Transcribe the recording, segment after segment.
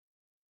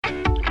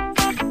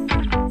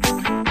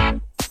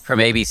From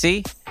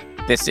ABC,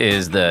 this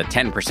is the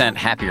 10%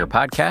 Happier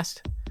podcast.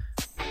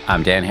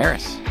 I'm Dan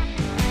Harris.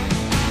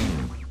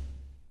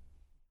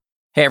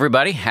 Hey,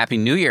 everybody. Happy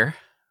New Year.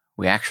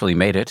 We actually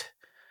made it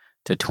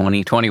to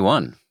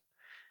 2021.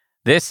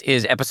 This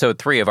is episode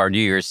 3 of our New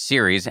Year's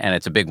series, and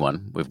it's a big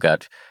one. We've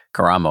got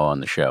Karamo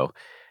on the show.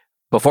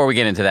 Before we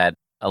get into that,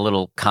 a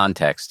little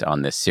context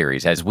on this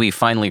series. As we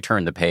finally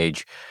turn the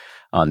page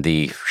on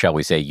the, shall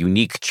we say,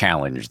 unique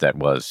challenge that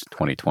was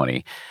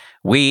 2020,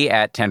 we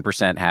at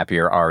 10%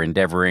 Happier are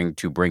endeavoring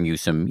to bring you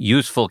some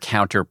useful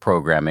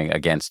counter-programming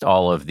against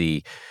all of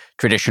the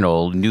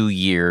traditional New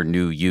Year,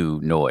 New You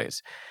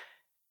noise.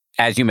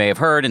 As you may have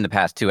heard in the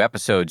past 2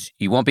 episodes,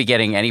 you won't be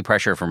getting any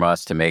pressure from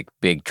us to make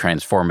big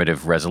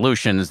transformative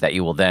resolutions that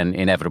you will then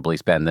inevitably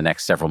spend the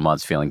next several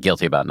months feeling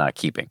guilty about not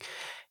keeping.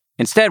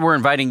 Instead, we're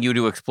inviting you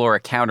to explore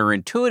a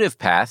counterintuitive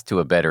path to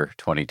a better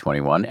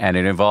 2021, and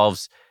it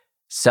involves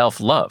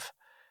self-love.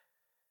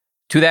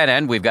 To that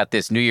end, we've got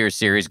this New Year's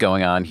series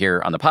going on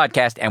here on the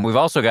podcast, and we've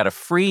also got a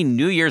free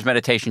New Year's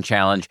meditation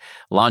challenge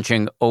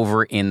launching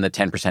over in the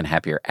 10%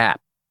 Happier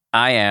app.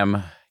 I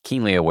am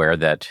keenly aware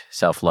that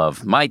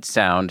self-love might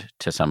sound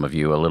to some of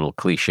you a little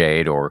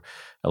cliched or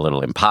a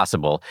little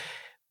impossible,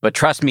 but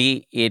trust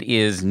me, it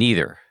is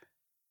neither.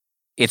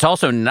 It's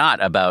also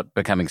not about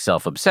becoming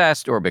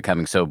self-obsessed or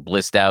becoming so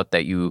blissed out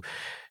that you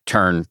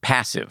turn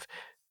passive.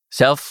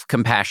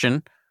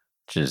 Self-compassion,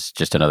 which is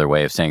just another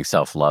way of saying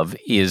self-love,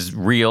 is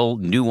real,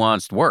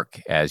 nuanced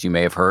work, as you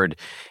may have heard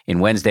in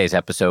Wednesday's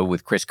episode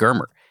with Chris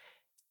Germer.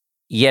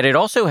 Yet it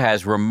also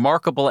has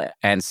remarkable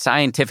and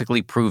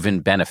scientifically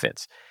proven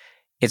benefits.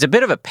 It's a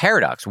bit of a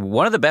paradox.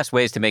 One of the best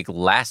ways to make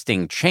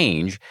lasting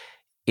change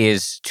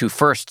is to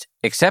first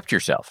accept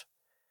yourself.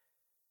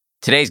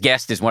 Today's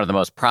guest is one of the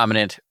most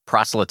prominent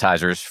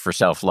proselytizers for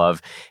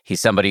self-love.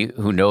 He's somebody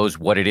who knows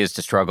what it is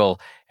to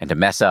struggle and to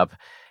mess up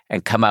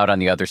and come out on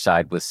the other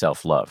side with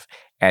self-love.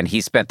 And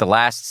he spent the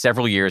last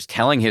several years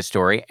telling his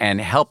story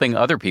and helping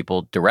other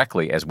people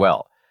directly as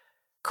well.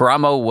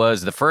 Karamo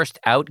was the first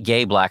out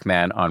gay black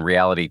man on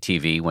reality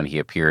TV when he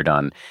appeared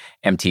on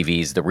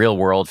MTV's The Real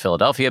World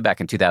Philadelphia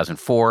back in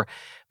 2004.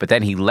 But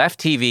then he left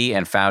TV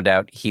and found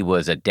out he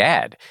was a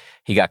dad.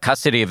 He got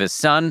custody of his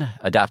son,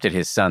 adopted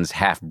his son's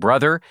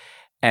half-brother,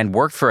 and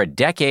worked for a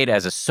decade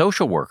as a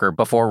social worker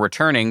before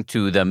returning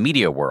to the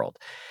media world.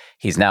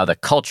 He's now the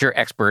culture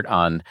expert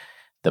on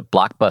the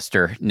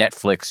blockbuster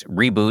Netflix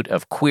reboot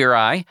of Queer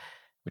Eye,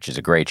 which is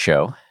a great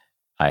show.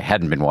 I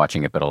hadn't been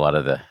watching it, but a lot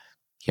of the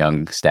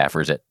young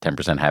staffers at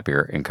 10%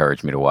 Happier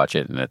encouraged me to watch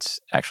it, and it's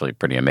actually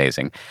pretty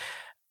amazing.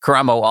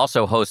 Karamo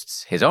also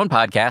hosts his own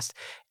podcast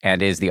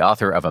and is the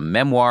author of a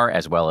memoir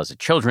as well as a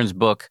children's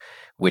book,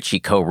 which he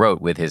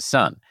co-wrote with his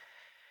son.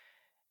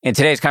 In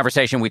today's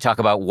conversation, we talk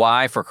about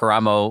why, for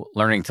Karamo,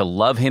 learning to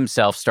love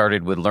himself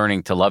started with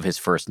learning to love his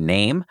first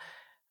name.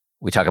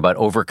 We talk about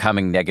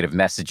overcoming negative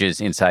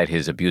messages inside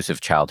his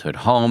abusive childhood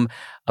home,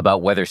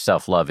 about whether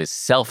self-love is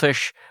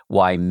selfish,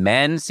 why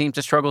men seem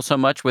to struggle so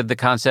much with the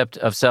concept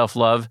of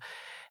self-love,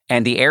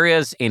 and the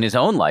areas in his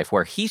own life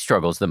where he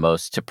struggles the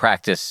most to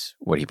practice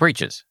what he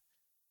preaches.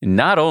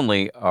 Not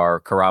only are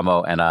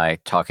Karamo and I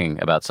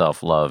talking about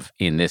self-love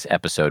in this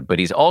episode, but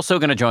he's also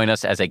going to join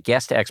us as a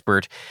guest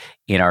expert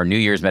in our New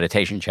Year's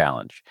meditation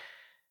challenge.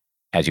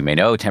 As you may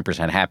know,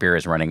 10% Happier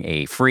is running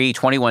a free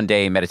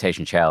 21-day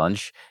meditation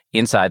challenge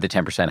inside the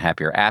 10%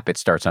 Happier app. It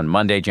starts on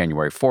Monday,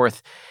 January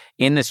 4th.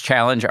 In this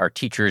challenge, our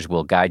teachers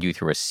will guide you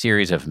through a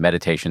series of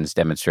meditations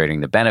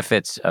demonstrating the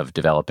benefits of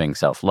developing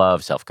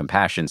self-love,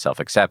 self-compassion,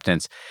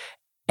 self-acceptance,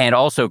 and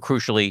also,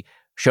 crucially,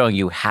 showing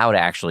you how to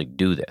actually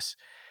do this.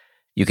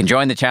 You can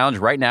join the challenge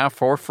right now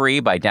for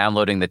free by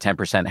downloading the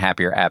 10%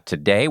 Happier app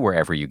today,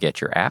 wherever you get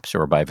your apps,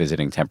 or by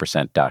visiting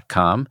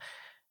 10%.com.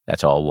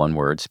 That's all one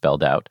word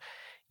spelled out.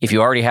 If you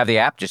already have the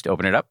app, just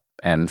open it up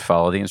and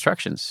follow the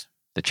instructions.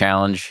 The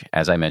challenge,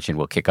 as I mentioned,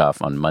 will kick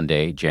off on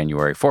Monday,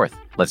 January 4th.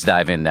 Let's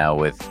dive in now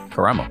with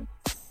Karamo.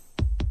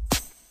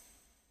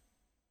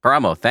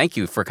 Karamo, thank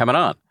you for coming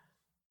on.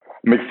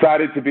 I'm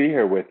excited to be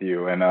here with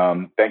you,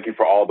 and thank you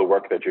for all the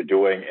work that you're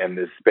doing in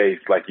this space,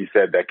 like you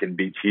said, that can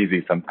be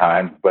cheesy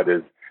sometimes, but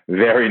is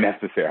very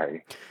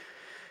necessary.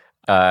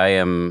 I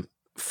am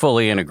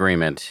fully in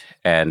agreement,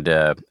 and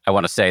I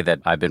want to say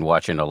that I've been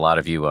watching a lot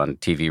of you on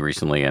TV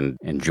recently and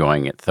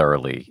enjoying it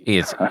thoroughly.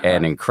 It's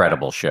an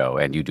incredible show,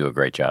 and you do a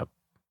great job.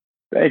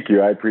 Thank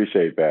you. I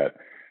appreciate that.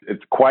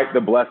 It's quite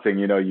the blessing.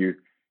 You know,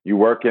 you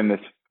work in this.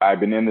 I've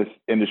been in this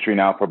industry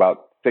now for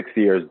about 6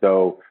 years,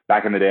 though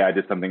back in the day I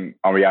did something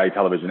on reality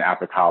television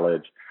after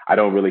college. I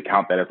don't really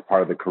count that as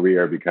part of the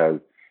career because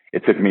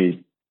it took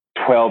me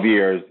 12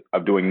 years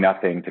of doing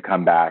nothing to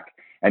come back.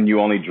 And you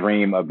only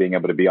dream of being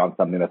able to be on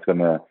something that's going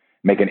to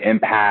make an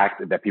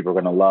impact, that people are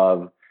going to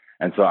love.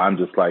 And so I'm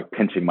just like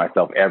pinching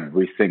myself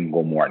every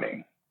single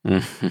morning.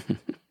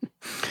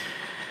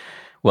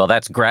 Well,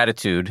 that's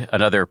gratitude,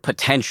 another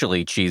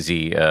potentially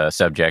cheesy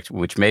subject,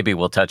 which maybe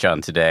we'll touch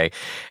on today.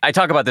 I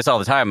talk about this all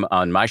the time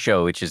on my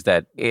show, which is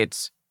that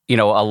it's, you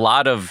know, a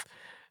lot of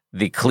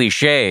the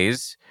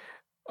cliches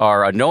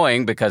are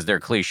annoying because they're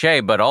cliche,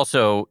 but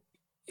also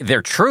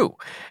they're true.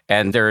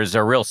 And there's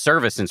a real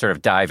service in sort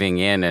of diving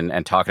in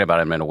and talking about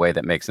them in a way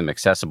that makes them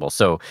accessible.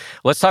 So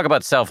let's talk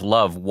about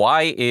self-love.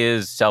 Why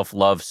is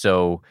self-love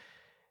so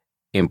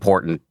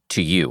important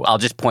to you? I'll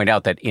just point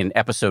out that in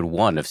episode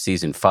 1 of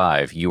season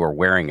 5, you are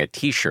wearing a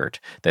T-shirt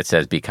that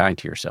says "Be kind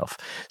to yourself."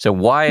 So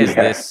why is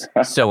this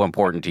so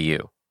important to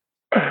you?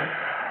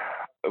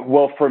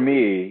 Well, for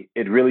me,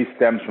 it really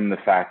stems from the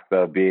fact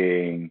of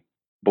being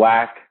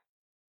Black,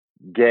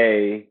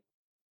 gay,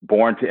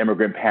 born to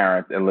immigrant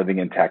parents, and living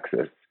in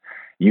Texas.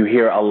 You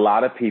hear a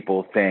lot of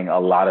people saying a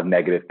lot of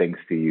negative things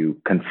to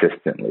you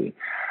consistently.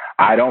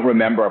 I don't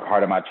remember a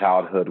part of my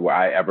childhood where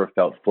I ever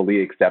felt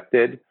fully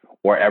accepted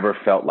or ever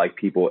felt like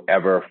people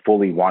ever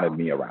fully wanted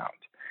me around.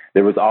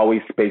 There was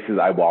always spaces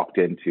I walked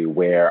into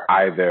where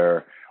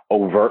either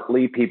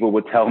overtly people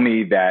would tell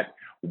me that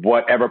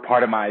whatever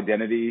part of my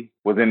identity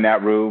was in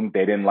that room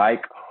they didn't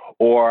like,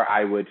 or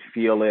I would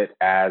feel it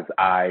as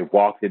I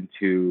walked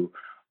into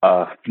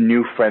a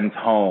new friend's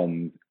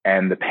home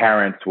and the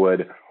parents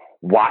would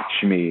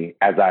watch me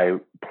as I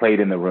played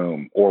in the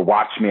room, or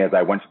watch me as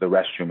I went to the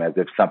restroom as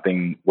if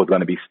something was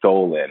going to be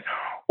stolen,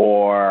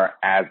 or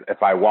as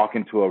if I walk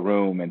into a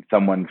room and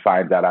someone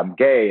finds out I'm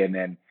gay and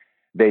then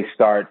they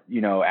start,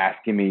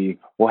 asking me,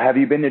 well, have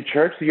you been to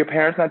church? Do your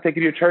parents not take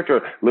you to church?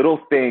 Or little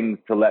things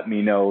to let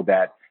me know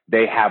that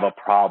they have a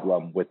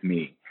problem with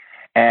me.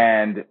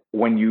 And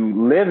when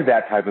you live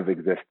that type of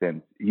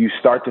existence, you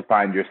start to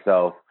find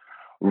yourself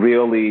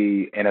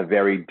really in a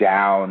very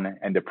down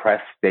and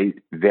depressed state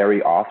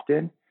very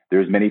often.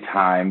 There's many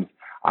times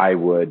I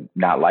would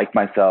not like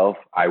myself.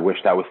 I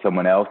wished I was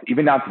someone else,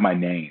 even down to my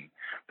name.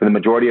 For the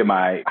majority of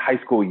my high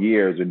school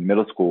years and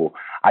middle school,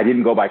 I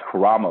didn't go by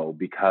Karamo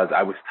because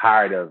I was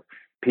tired of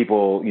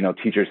people,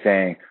 teachers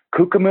saying,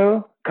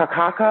 Kukamu,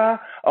 Kakaka,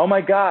 oh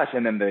my gosh.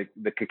 And then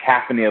the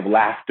cacophony of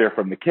laughter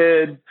from the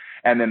kids.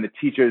 And then the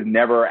teachers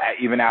never,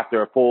 even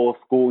after a full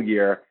school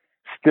year,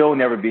 still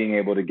never being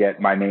able to get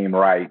my name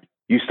right.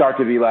 You start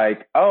to be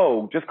like,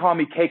 oh, just call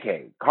me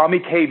KK, call me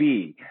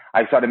KB.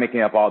 I started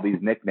making up all these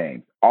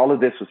nicknames. All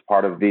of this was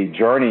part of the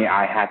journey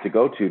I had to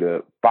go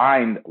to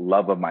find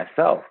love of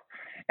myself.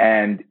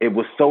 And it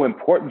was so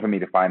important for me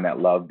to find that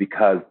love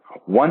because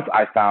once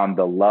I found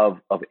the love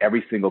of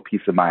every single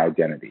piece of my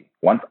identity,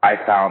 once I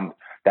found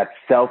that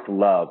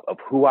self-love of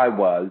who I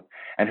was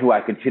and who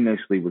I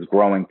continuously was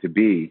growing to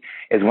be,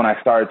 is when I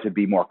started to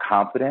be more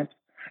confident,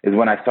 is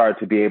when I started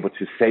to be able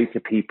to say to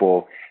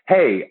people,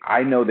 hey,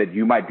 I know that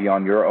you might be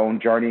on your own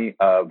journey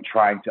of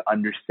trying to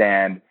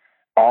understand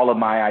all of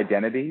my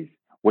identities,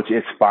 which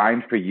is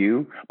fine for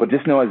you. But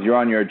just know as you're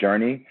on your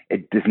journey,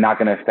 it is not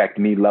going to affect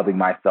me loving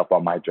myself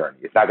on my journey.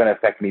 It's not going to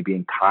affect me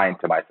being kind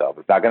to myself.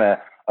 It's not going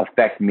to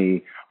affect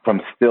me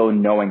from still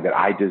knowing that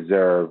I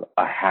deserve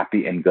a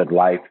happy and good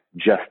life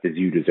just as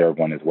you deserve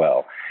one as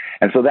well.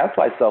 And so that's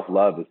why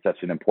self-love is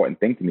such an important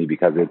thing to me,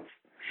 because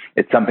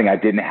it's something I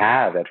didn't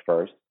have at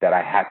first that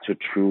I had to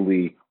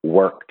truly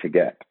work to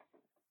get.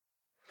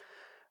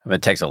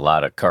 It takes a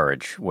lot of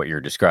courage, what you're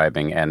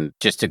describing. And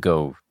just to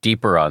go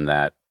deeper on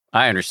that,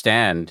 I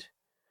understand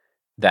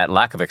that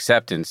lack of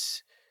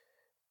acceptance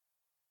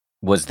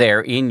was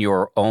there in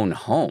your own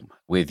home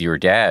with your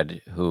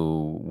dad,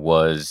 who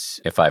was,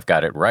 if I've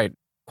got it right,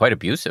 quite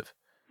abusive.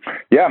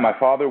 Yeah, my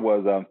father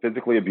was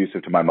physically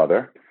abusive to my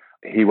mother.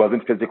 He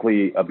wasn't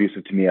physically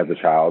abusive to me as a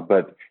child,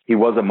 but he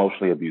was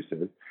emotionally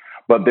abusive.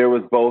 But there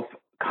was both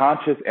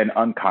conscious and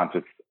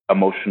unconscious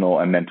emotional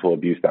and mental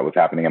abuse that was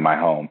happening in my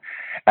home.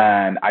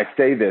 And I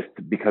say this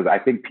because I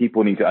think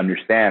people need to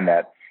understand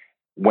that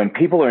when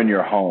people are in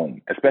your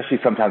home, especially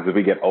sometimes as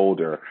we get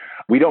older,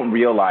 we don't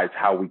realize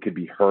how we could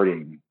be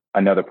hurting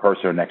another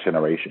person or next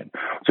generation.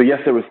 So yes,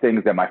 there was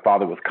things that my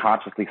father was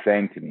consciously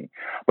saying to me,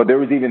 but there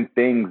was even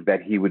things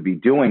that he would be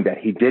doing that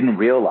he didn't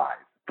realize.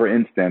 For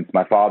instance,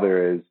 my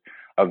father is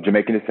of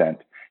Jamaican descent.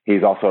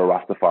 He's also a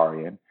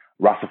Rastafarian.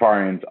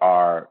 Rastafarians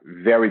are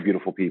very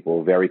beautiful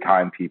people, very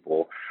kind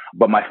people.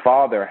 But my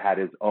father had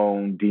his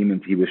own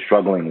demons he was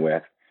struggling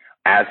with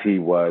as he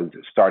was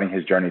starting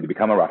his journey to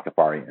become a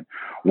Rastafarian.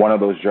 One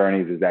of those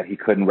journeys is that he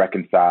couldn't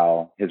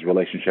reconcile his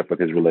relationship with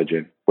his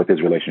religion, with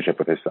his relationship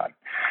with his son.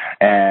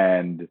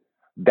 And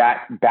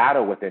that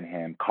battle within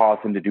him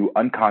caused him to do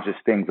unconscious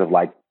things of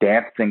like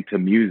dancing to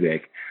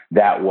music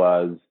that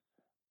was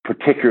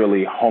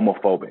particularly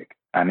homophobic.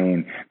 I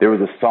mean, there was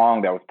a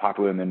song that was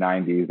popular in the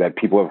 90s that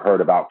people have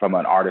heard about from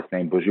an artist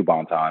named Buju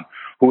Banton,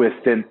 who has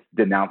since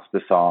denounced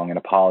the song and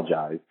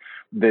apologized.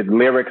 The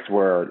lyrics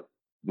were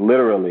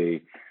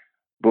literally,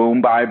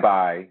 boom, bye,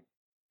 bye,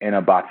 in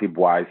a Bati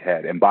Boi's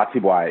head. And Bati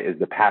Boi is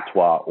the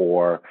patois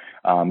or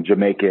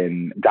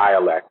Jamaican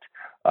dialect.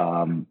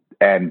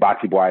 And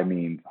Bati Boi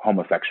means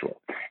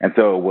homosexual. And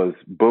so it was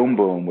boom,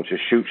 boom, which is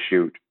shoot,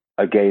 shoot,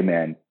 a gay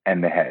man,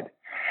 and the head.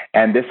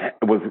 And this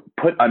was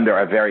put under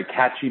a very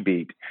catchy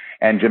beat.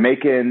 And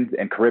Jamaicans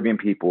and Caribbean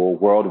people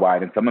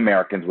worldwide and some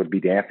Americans would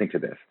be dancing to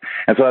this.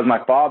 And so as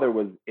my father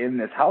was in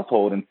this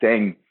household and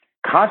saying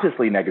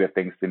consciously negative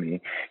things to me,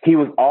 he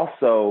was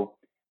also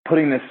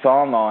putting this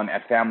song on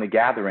at family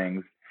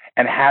gatherings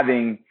and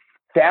having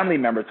family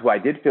members who I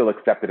did feel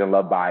accepted and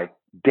loved by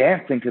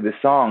dancing to this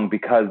song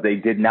because they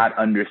did not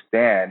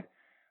understand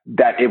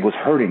that it was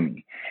hurting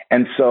me.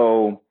 And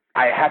so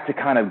I had to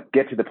kind of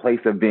get to the place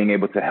of being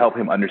able to help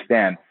him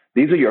understand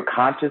these are your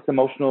conscious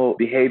emotional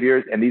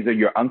behaviors and these are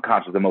your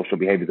unconscious emotional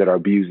behaviors that are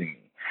abusing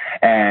me.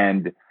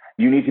 And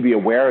you need to be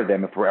aware of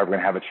them if we're ever going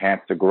to have a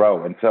chance to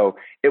grow. And so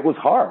it was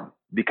hard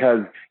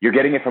because you're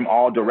getting it from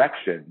all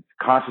directions,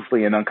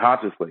 consciously and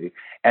unconsciously,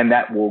 and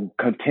that will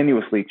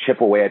continuously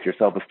chip away at your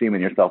self-esteem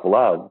and your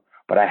self-love.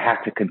 But I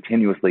have to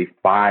continuously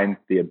find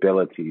the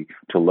ability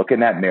to look in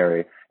that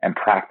mirror and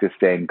practice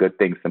saying good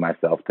things to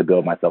myself to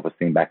build my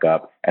self-esteem back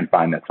up and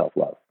find that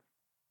self-love.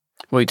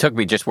 Well, you took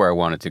me just where I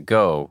wanted to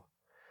go,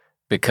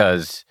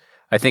 because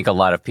I think a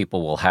lot of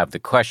people will have the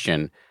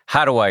question,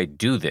 how do I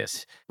do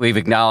this? We've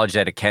acknowledged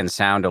that it can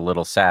sound a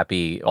little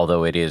sappy,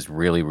 although it is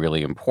really,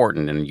 really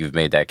important, and you've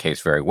made that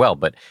case very well.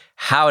 But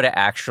how to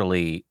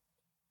actually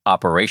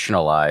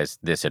operationalize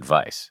this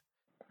advice?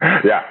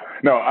 Yeah,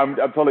 no, I'm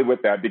totally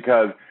with that,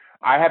 because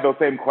I had those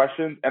same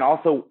questions. And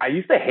also, I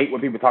used to hate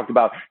when people talked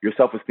about your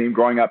self-esteem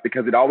growing up,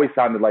 because it always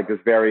sounded like this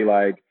very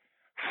like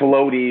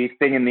floaty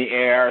thing in the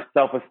air,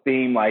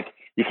 self-esteem, like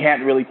you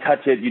can't really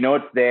touch it. You know,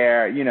 it's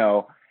there, you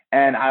know.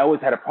 And I always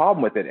had a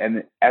problem with it.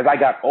 And as I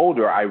got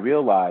older, I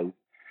realized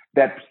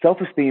that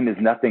self-esteem is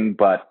nothing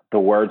but the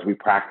words we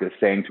practice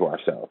saying to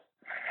ourselves.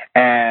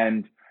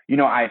 And, you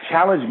know, I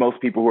challenge most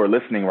people who are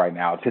listening right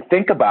now to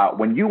think about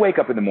when you wake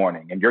up in the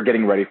morning and you're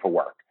getting ready for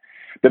work.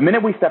 The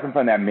minute we step in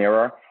front of that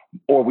mirror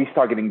or we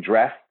start getting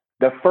dressed,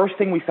 the first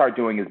thing we start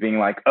doing is being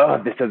like, oh,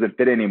 this doesn't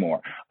fit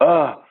anymore.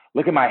 Oh,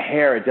 look at my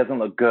hair. It doesn't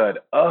look good.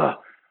 Oh,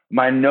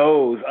 my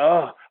nose.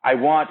 Oh,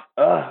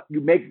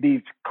 you make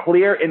these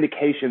clear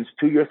indications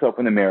to yourself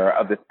in the mirror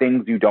of the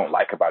things you don't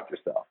like about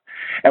yourself.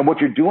 And what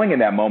you're doing in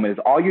that moment is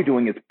all you're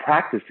doing is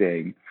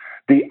practicing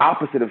the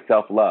opposite of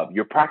self-love.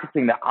 You're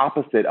practicing the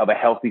opposite of a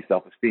healthy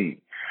self-esteem.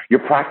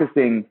 You're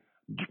practicing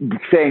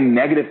saying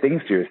negative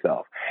things to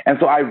yourself. And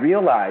so I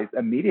realized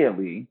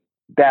immediately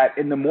that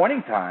in the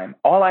morning time,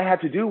 all I had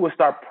to do was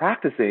start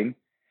practicing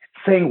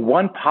saying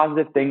one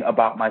positive thing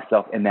about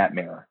myself in that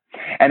mirror.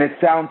 And it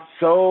sounds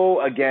so,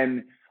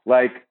 again,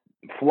 like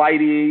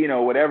flighty, you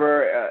know,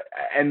 whatever.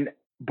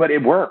 But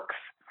it works.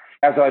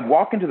 As I'd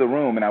walk into the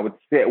room and I would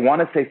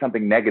want to say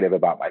something negative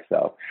about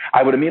myself,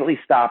 I would immediately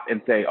stop and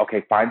say,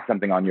 okay, find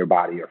something on your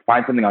body or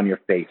find something on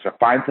your face or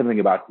find something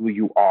about who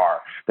you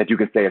are that you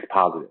can say is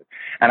positive.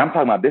 And I'm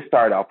talking about this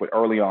started off with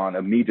early on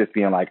of me just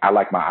being like, I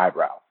like my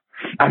eyebrows.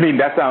 I mean,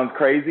 that sounds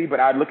crazy, but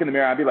I'd look in the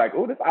mirror and I'd be like,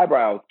 oh, this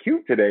eyebrow is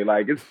cute today.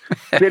 Like, it's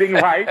sitting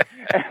right.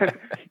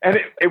 And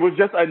it was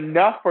just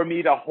enough for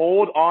me to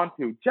hold on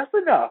to, just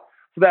enough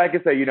so that I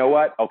could say, you know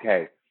what?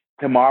 Okay,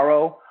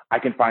 tomorrow I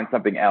can find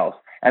something else.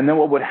 And then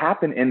what would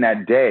happen in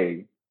that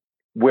day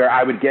where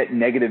I would get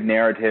negative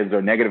narratives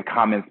or negative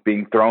comments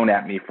being thrown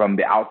at me from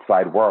the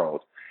outside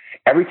world,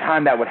 every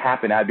time that would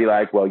happen, I'd be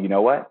like, well, you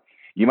know what?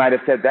 You might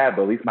have said that,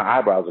 but at least my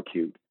eyebrows are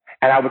cute.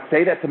 And I would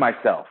say that to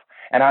myself.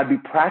 And I'd be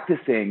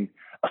practicing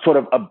a sort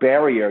of a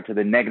barrier to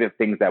the negative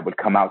things that would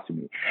come out to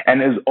me.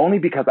 And it was only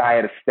because I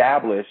had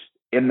established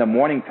in the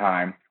morning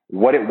time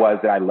what it was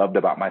that I loved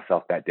about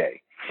myself that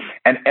day.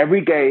 And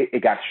every day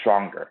it got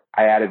stronger.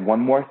 I added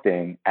one more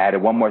thing,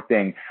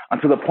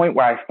 until the point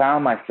where I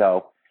found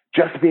myself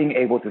just being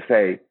able to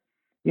say,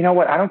 you know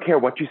what, I don't care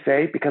what you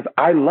say because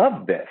I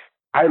love this.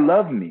 I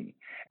love me.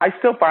 I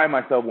still find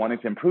myself wanting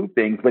to improve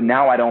things, but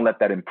now I don't let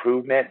that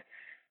improvement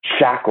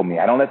shackle me.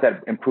 I don't let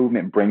that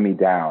improvement bring me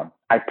down.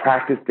 I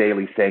practice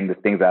daily saying the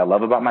things that I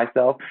love about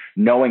myself,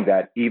 knowing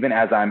that even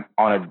as I'm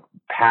on a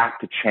path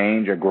to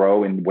change or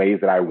grow in ways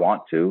that I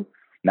want to,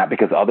 not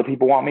because other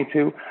people want me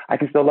to, I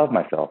can still love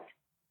myself.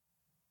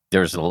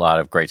 There's a lot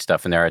of great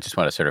stuff in there. I just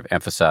want to sort of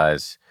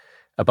emphasize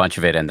a bunch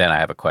of it, and then I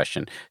have a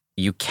question.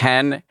 You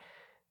can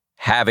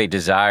have a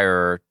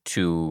desire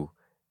to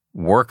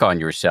work on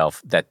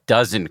yourself that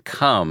doesn't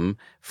come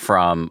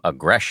from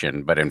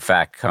aggression, but in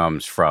fact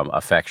comes from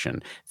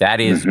affection. That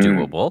is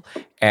doable.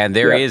 And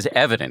there is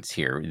evidence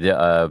here.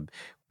 A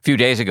few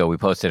days ago, we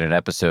posted an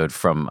episode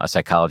from a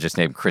psychologist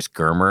named Chris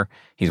Germer.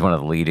 He's one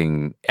of the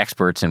leading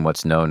experts in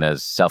what's known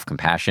as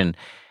self-compassion.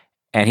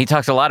 And he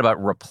talks a lot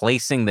about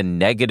replacing the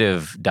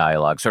negative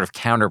dialogue, sort of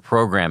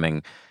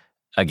counter-programming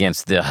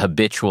against the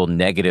habitual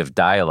negative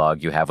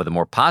dialogue you have with a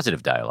more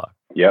positive dialogue.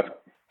 Yep.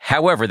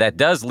 However, that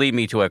does lead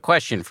me to a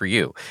question for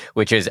you,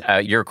 which is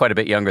you're quite a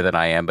bit younger than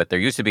I am, but there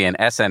used to be an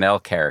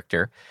SNL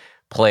character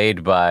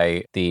played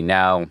by the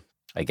now,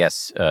 I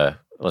guess,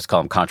 let's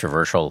call him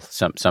controversial.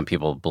 Some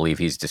people believe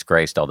he's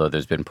disgraced, although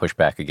there's been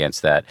pushback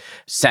against that.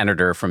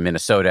 Senator from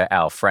Minnesota,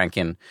 Al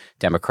Franken,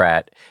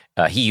 Democrat.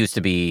 He used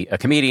to be a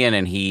comedian,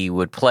 and he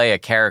would play a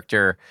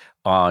character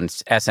on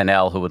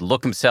SNL who would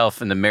look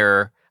himself in the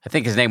mirror. I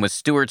think his name was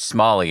Stuart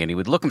Smalley, and he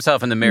would look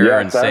himself in the mirror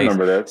and say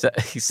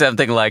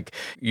something like,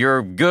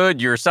 you're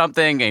good, you're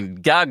something,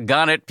 and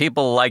doggone it,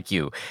 people like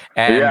you.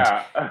 And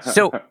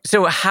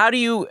so how do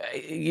you,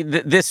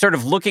 this sort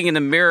of looking in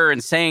the mirror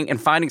and saying and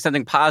finding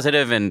something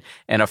positive and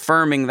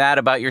affirming that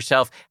about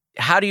yourself,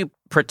 how do you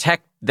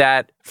protect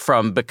that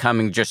from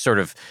becoming just sort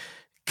of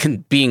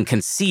being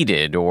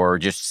conceited or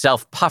just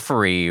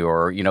self-puffery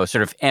or,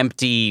 sort of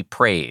empty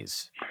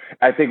praise?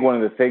 I think one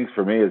of the things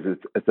for me is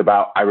it's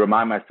about, I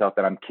remind myself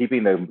that I'm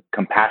keeping the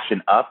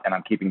compassion up and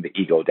I'm keeping the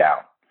ego down.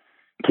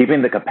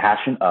 Keeping the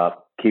compassion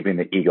up, keeping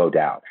the ego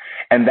down.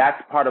 And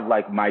that's part of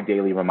like my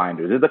daily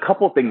reminders. There's a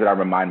couple of things that I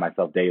remind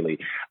myself daily.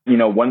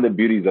 One of the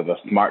beauties of a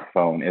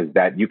smartphone is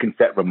that you can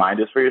set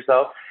reminders for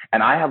yourself.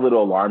 And I have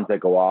little alarms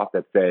that go off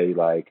that say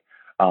like,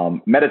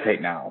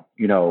 meditate now,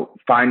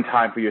 find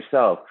time for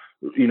yourself,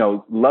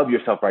 love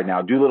yourself right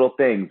now, do little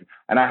things.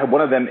 And I have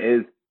one of them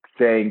is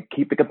saying,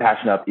 keep the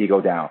compassion up,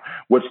 ego down,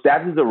 which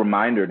that is a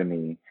reminder to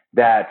me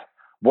that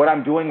what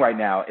I'm doing right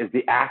now is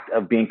the act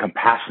of being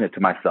compassionate to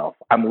myself.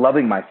 I'm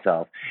loving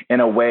myself in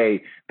a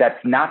way that's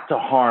not to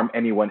harm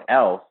anyone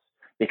else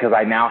because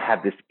I now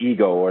have this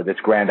ego or this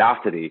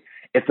grandiosity.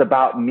 It's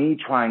about me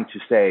trying to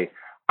say,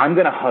 I'm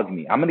going to hug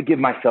me. I'm going to give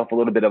myself a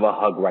little bit of a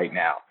hug right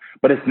now.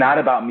 But it's not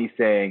about me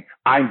saying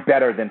I'm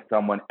better than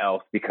someone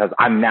else because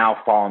I'm now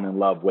falling in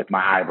love with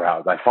my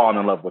eyebrows. I've fallen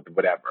in love with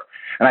whatever.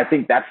 And I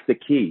think that's the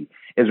key,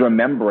 is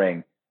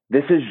remembering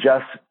this is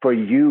just for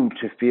you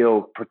to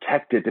feel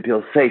protected, to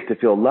feel safe, to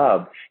feel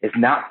loved. It's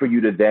not for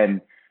you to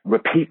then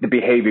repeat the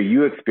behavior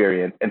you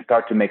experience and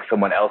start to make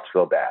someone else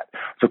feel bad.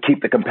 So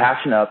keep the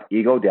compassion up,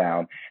 ego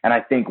down. And I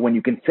think when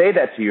you can say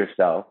that to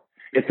yourself,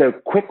 it's a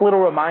quick little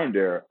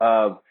reminder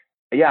of,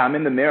 yeah, I'm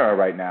in the mirror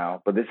right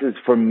now, but this is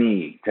for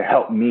me, to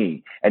help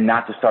me, and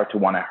not to start to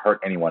want to hurt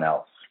anyone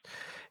else.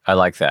 I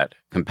like that.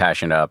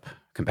 Compassion up,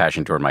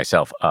 compassion toward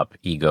myself up,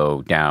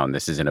 ego down.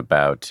 This isn't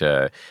about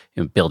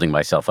building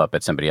myself up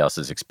at somebody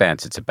else's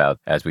expense. It's about,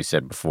 as we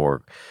said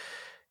before,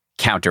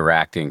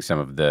 counteracting some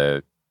of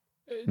the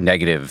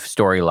negative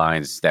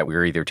storylines that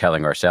we're either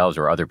telling ourselves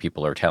or other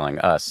people are telling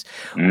us.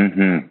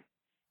 Mm-hmm.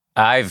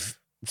 I've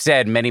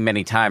said many,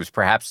 many times,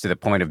 perhaps to the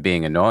point of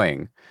being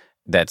annoying,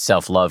 that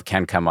self-love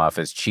can come off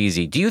as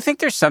cheesy. Do you think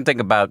there's something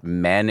about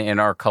men in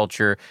our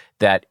culture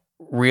that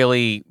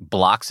really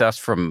blocks us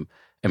from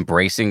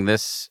embracing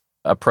this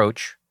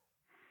approach?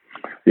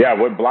 Yeah,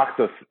 what blocks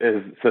us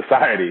is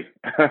society.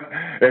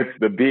 It's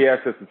the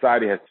BS that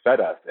society has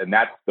fed us, and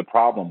that's the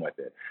problem with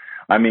it.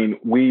 I mean,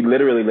 we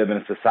literally live in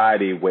a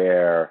society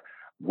where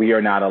we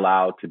are not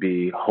allowed to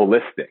be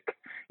holistic.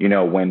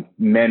 When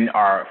men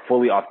are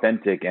fully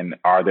authentic and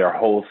are their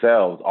whole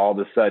selves, all of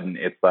a sudden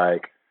it's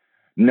like,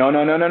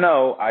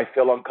 no. I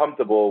feel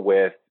uncomfortable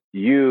with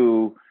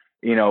you,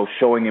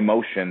 showing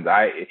emotions.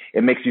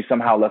 It makes you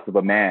somehow less of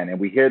a man. And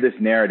we hear this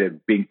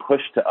narrative being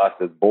pushed to us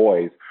as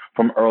boys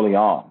from early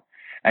on.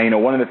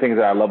 And, one of the things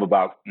that I love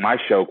about my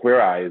show,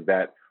 Queer Eye, is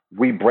that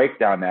we break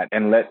down that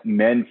and let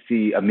men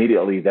see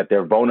immediately that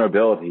their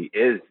vulnerability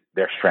is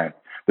their strength.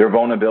 Their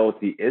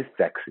vulnerability is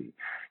sexy.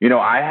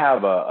 I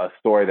have a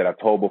story that I've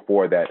told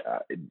before that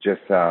it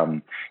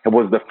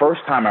was the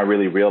first time I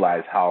really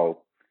realized how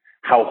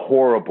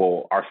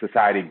horrible our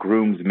society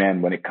grooms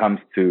men when it comes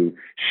to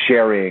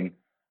sharing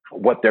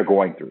what they're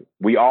going through.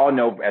 We all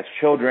know as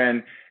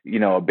children,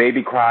 a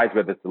baby cries,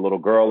 whether it's a little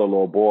girl or a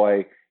little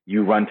boy,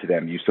 you run to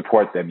them, you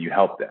support them, you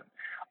help them.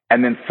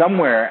 And then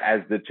somewhere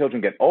as the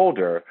children get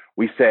older,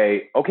 we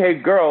say, okay,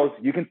 girls,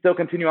 you can still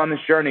continue on this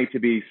journey to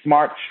be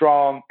smart,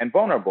 strong, and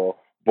vulnerable.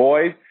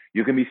 Boys,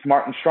 you can be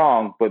smart and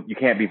strong, but you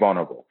can't be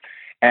vulnerable.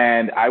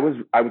 And I was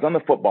on the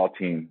football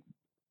team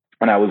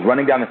and I was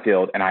running down the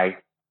field and I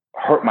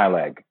hurt my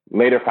leg.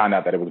 Later found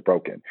out that it was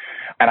broken.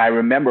 And I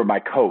remember my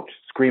coach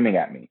screaming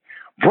at me,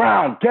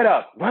 Brown, get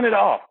up, run it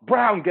off.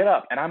 Brown, get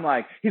up. And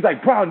he's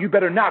like, Brown, you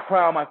better not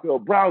cry on my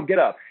field. Brown, get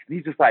up. And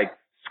he's just like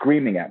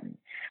screaming at me.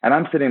 And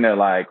I'm sitting there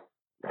like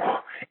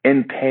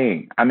in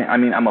pain. I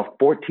mean, I'm a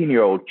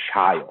 14-year-old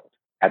child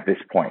at this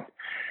point,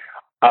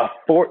 a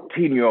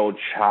 14-year-old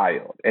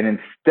child. And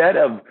instead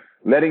of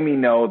letting me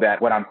know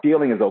that what I'm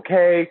feeling is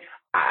okay,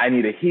 I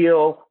need to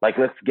heal, like,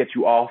 let's get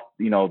you off,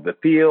 the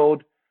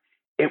field.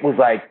 It was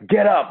like,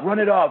 get up, run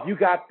it off. You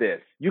got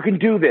this. You can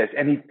do this.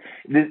 And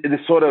this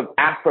sort of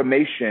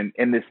affirmation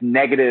in this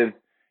negative,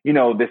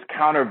 this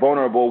counter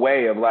vulnerable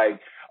way of like,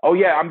 oh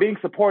yeah, I'm being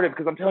supportive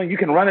because I'm telling you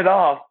can run it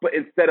off. But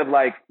instead of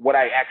like what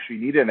I actually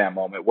needed in that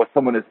moment was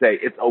someone to say,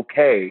 it's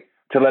okay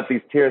to let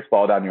these tears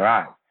fall down your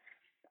eyes.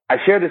 I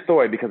share this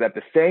story because at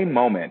the same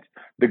moment,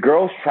 the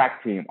girls'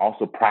 track team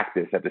also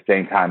practiced at the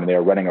same time and they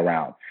were running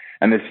around.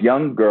 And this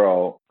young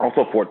girl,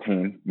 also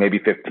 14, maybe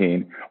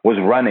 15, was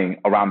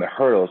running around the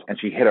hurdles and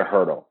she hit a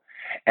hurdle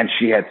and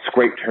she had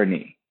scraped her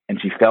knee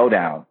and she fell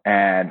down.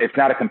 And it's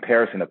not a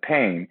comparison of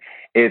pain.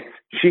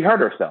 She hurt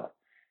herself.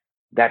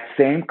 That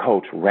same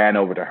coach ran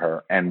over to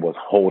her and was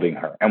holding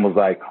her and was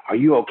like, are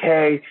you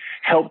okay?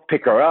 Help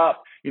pick her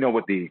up.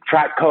 With the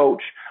track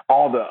coach,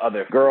 all the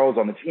other girls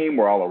on the team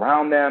were all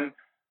around them.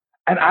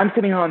 And I'm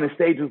sitting on the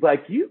stage was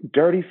like, you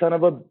dirty son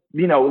of a,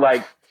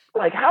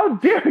 like, how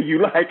dare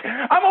you? Like,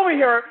 I'm over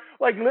here,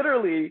 like,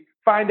 literally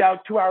find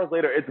out 2 hours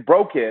later it's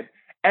broken.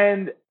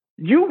 And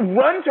you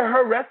run to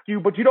her rescue,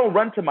 but you don't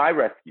run to my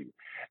rescue.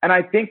 And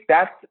I think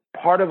that's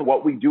part of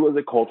what we do as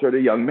a culture to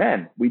young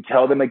men. We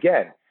tell them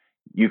again,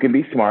 you can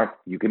be smart,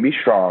 you can be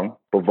strong,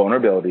 but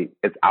vulnerability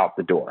is out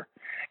the door.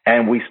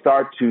 And we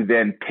start to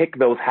then pick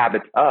those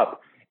habits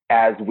up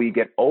as we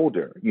get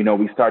older.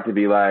 We start to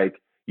be like,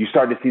 you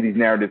start to see these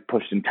narratives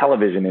pushed in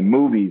television and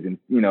movies and,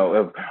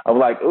 of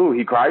like, ooh,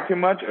 he cried too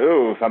much.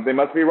 Ooh, something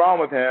must be wrong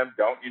with him.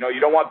 You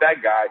don't want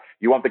that guy.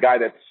 You want the guy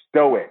that's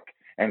stoic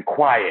and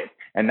quiet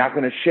and not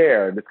going to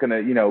share. That's going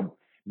to,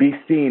 be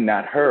seen,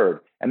 not heard.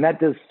 And that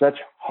does such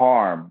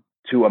harm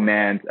to a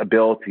man's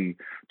ability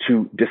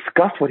to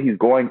discuss what he's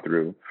going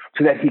through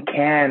so that he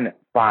can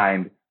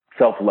find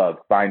self-love,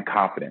 find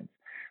confidence.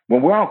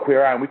 When we're on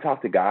Queer Eye and we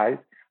talk to guys,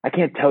 I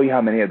can't tell you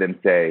how many of them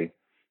say,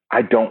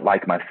 I don't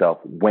like myself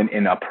when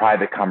in a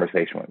private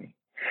conversation with me.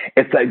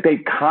 It's like they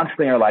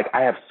constantly are like,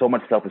 I have so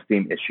much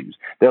self-esteem issues.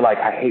 They're like,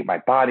 I hate my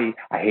body.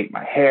 I hate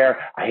my hair.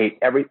 I hate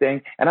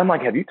everything. And I'm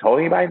like, have you told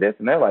anybody this?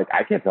 And they're like,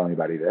 I can't tell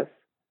anybody this.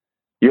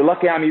 You're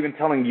lucky I'm even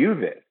telling you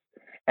this.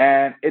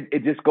 And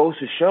it just goes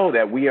to show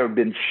that we have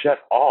been shut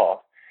off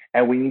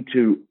and we need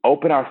to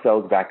open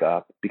ourselves back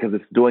up because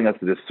it's doing us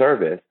a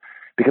disservice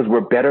because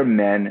we're better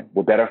men,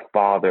 we're better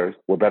fathers,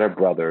 we're better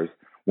brothers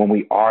when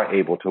we are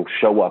able to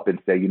show up and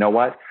say, you know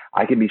what,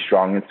 I can be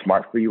strong and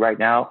smart for you right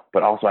now,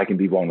 but also I can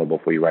be vulnerable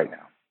for you right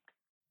now.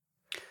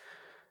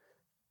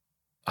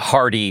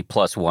 Hardy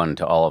 +1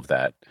 to all of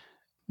that.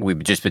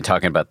 We've just been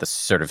talking about the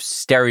sort of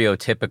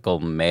stereotypical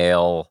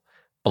male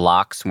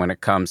blocks when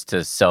it comes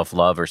to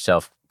self-love or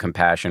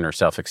self-compassion or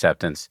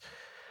self-acceptance.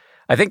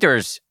 I think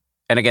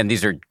and again,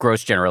 these are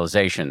gross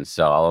generalizations,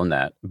 so I'll own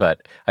that,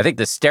 but I think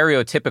the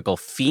stereotypical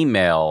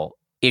female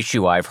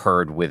issue I've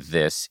heard with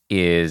this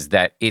is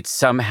that it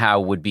somehow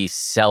would be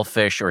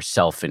selfish or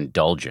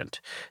self-indulgent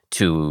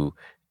to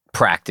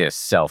practice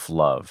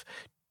self-love.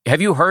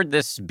 Have you heard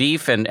this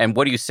beef, and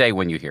what do you say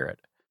when you hear it?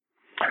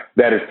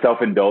 That is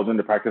self-indulgent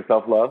to practice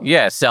self-love?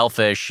 Yeah,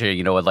 selfish.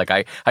 Like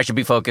I should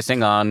be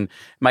focusing on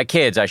my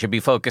kids. I should be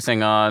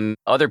focusing on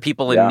other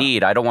people in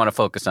need. I don't want to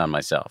focus on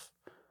myself.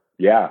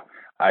 Yeah,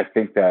 I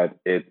think that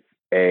it's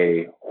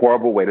a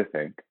horrible way to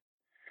think.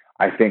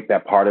 I think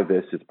that part of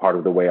this is part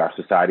of the way our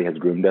society has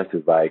groomed us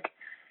is like,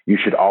 you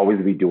should always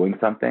be doing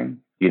something.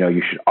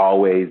 You should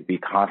always be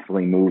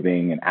constantly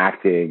moving and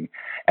acting.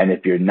 And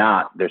if you're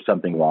not, there's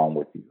something wrong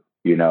with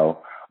you.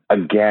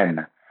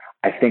 Again,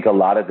 I think a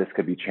lot of this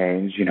could be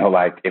changed,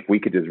 like if we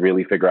could just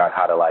really figure out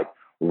how to like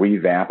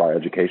revamp our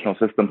educational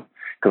system.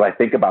 Because I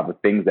think about the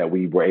things that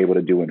we were able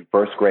to do in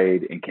first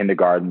grade, in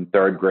kindergarten,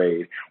 third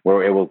grade,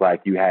 where it was like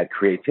you had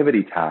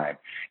creativity time.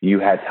 You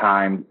had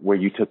time where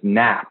you took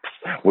naps,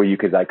 where you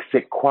could like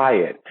sit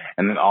quiet.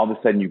 And then all of a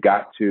sudden you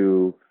got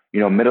to,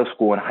 middle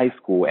school and high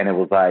school. And it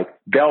was like,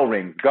 bell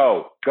rings,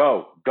 go,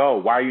 go, go.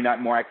 Why are you not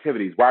in more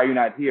activities? Why are you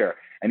not here?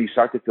 And you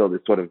start to feel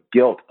this sort of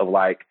guilt of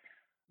like,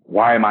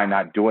 why am I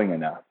not doing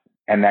enough?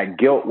 And that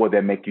guilt will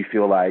then make you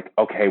feel like,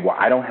 okay, well,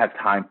 I don't have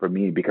time for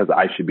me because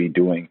I should be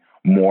doing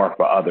more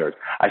for others.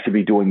 I should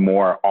be doing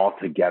more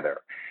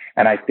altogether.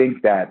 And I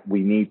think that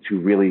we need to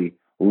really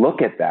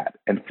look at that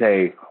and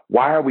say,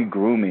 why are we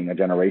grooming a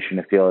generation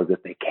to feel as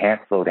if they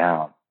can't slow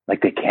down,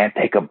 like they can't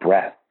take a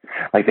breath,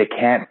 like they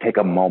can't take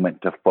a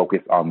moment to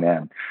focus on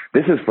them?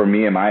 This is, for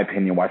me, in my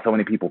opinion, why so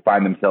many people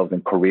find themselves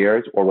in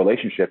careers or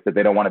relationships that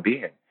they don't want to be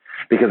in.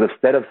 Because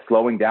instead of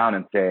slowing down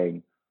and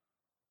saying,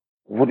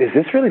 well, is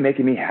this really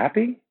making me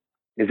happy?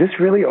 Is this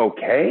really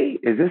okay?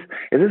 Is this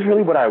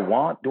really what I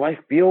want? Do I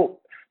feel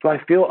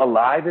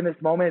alive in this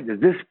moment? Is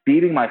this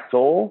feeding my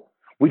soul?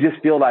 We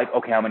just feel like,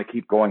 okay, I'm going to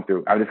keep going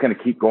through. I'm just going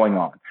to keep going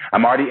on.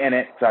 I'm already in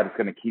it, so I'm just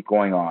going to keep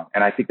going on.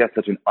 And I think that's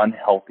such an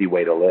unhealthy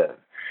way to live.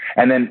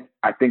 And then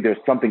I think there's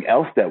something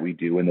else that we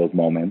do in those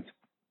moments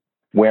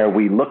where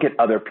we look at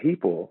other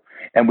people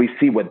and we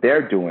see what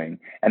they're doing,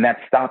 and that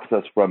stops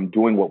us from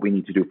doing what we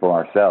need to do for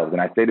ourselves.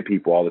 And I say to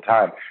people all the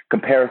time,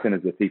 comparison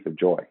is the thief of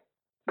joy.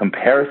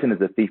 Comparison is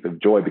the thief of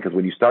joy, because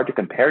when you start to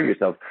compare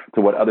yourself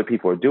to what other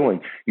people are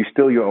doing, you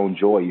steal your own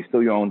joy, you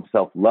steal your own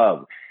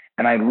self-love.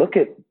 And I look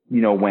at,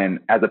 when,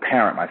 as a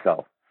parent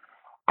myself,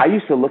 I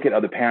used to look at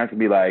other parents and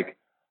be like,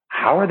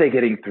 how are they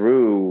getting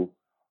through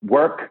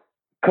work,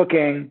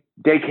 cooking,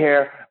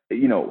 daycare,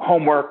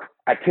 homework,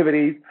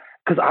 activities?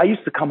 Because I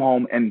used to come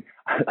home and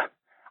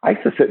I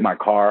used to sit in my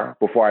car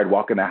before I'd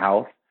walk in the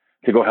house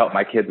to go help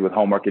my kids with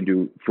homework and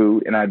do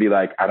food. And I'd be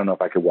like, I don't know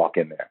if I could walk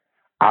in there.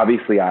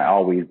 Obviously, I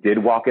always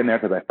did walk in there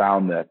because I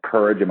found the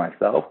courage in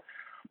myself.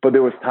 But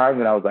there was times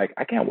when I was like,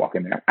 I can't walk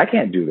in there. I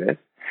can't do this.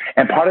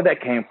 And part of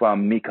that came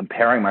from me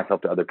comparing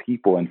myself to other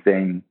people and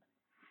saying,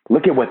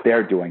 look at what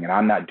they're doing and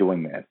I'm not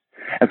doing this.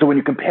 And so when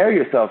you compare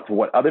yourself to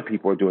what other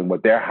people are doing,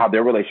 how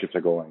their relationships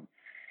are going,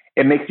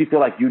 it makes you feel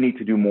like you need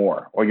to do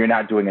more or you're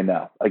not doing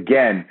enough.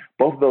 Again,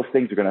 both of those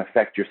things are going to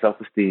affect your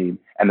self-esteem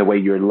and the way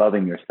you're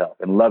loving yourself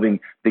and loving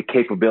the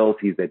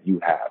capabilities that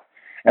you have.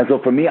 And so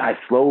for me, I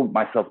slow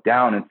myself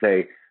down and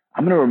say,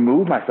 I'm going to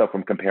remove myself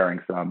from comparing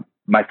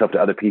myself to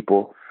other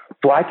people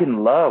so I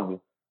can love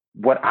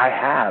what I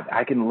have.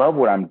 I can love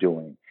what I'm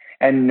doing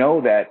and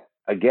know that,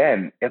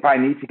 again, if I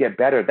need to get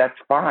better, that's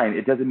fine.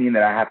 It doesn't mean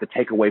that I have to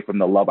take away from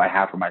the love I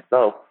have for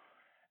myself.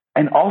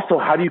 And also,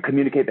 how do you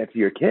communicate that to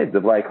your kids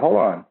of like, hold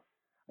on,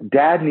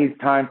 Dad needs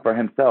time for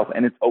himself,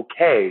 and it's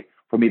okay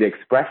for me to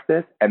express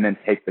this and then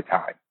take the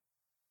time.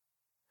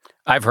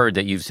 I've heard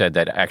that you've said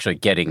that actually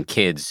getting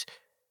kids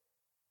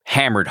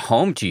hammered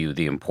home to you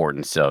the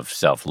importance of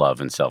self-love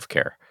and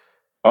self-care.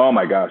 Oh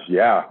my gosh,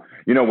 yeah.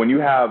 When you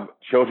have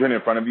children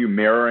in front of you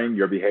mirroring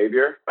your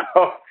behavior,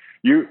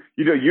 you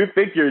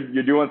think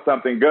you're doing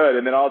something good,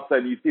 and then all of a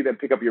sudden you see them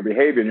pick up your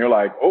behavior, and you're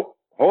like, oh,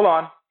 hold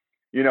on.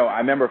 I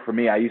remember for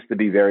me, I used to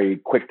be very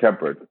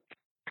quick-tempered,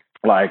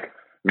 like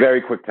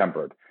very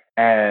quick-tempered.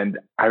 And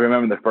I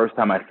remember the first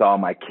time I saw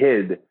my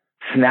kid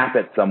snap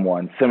at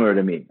someone similar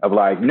to me, of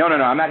like, no,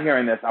 I'm not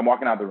hearing this. I'm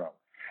walking out the room.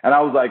 And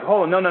I was like,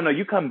 oh, no,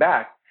 you come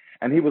back.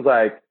 And he was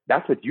like,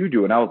 that's what you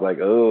do. And I was like,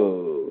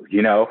 oh,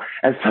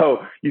 And so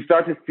you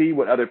start to see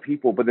what other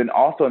people, but then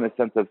also in the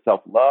sense of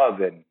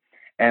self-love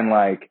and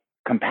like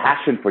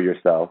compassion for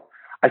yourself,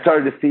 I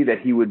started to see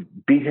that he would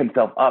beat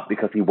himself up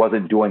because he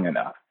wasn't doing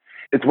enough.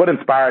 It's what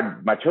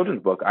inspired my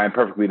children's book, I Am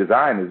Perfectly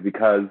Designed, is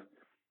because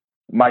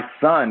my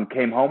son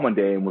came home one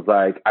day and was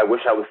like, I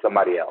wish I was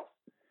somebody else.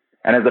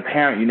 And as a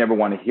parent, you never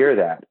want to hear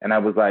that. And I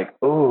was like,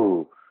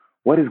 oh,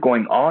 what is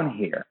going on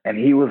here? And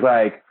he was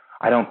like,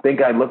 I don't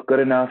think I look good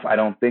enough. I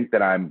don't think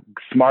that I'm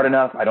smart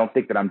enough. I don't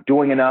think that I'm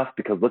doing enough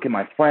because look at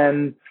my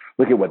friends,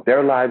 look at what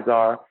their lives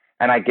are.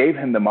 And I gave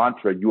him the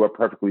mantra, you are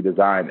perfectly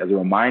designed, as a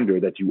reminder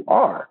that you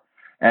are.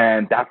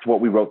 And that's what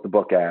we wrote the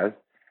book as.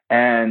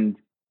 And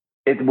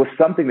it was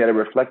something that it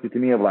reflected to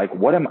me of like,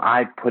 what am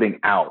I putting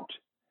out?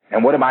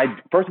 And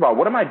first of all,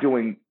 what am I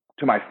doing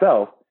to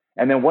myself?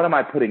 And then what am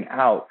I putting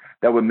out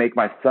that would make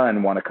my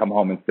son want to come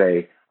home and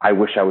say, I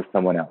wish I was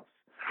someone else?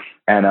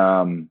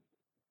 And,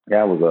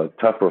 yeah, it was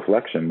a tough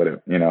reflection,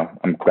 but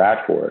I'm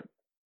glad for it.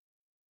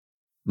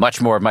 Much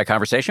more of my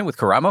conversation with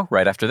Karamo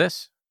right after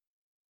this.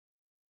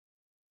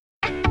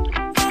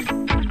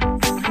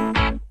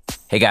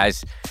 Hey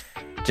guys,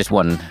 just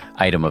one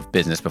item of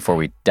business before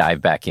we dive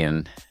back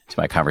in to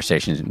my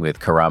conversation with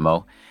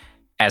Karamo.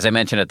 As I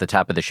mentioned at the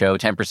top of the show,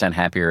 10%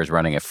 Happier is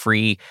running a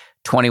free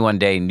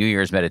 21-day New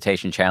Year's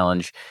meditation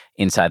challenge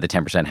inside the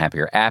 10%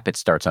 Happier app. It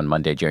starts on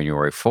Monday,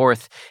 January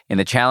 4th. In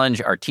the challenge,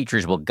 our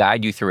teachers will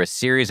guide you through a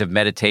series of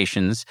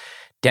meditations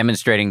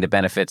demonstrating the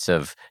benefits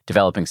of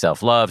developing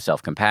self-love,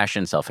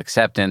 self-compassion,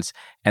 self-acceptance,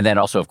 and then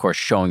also, of course,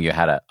 showing you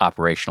how to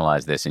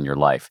operationalize this in your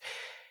life.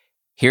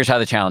 Here's how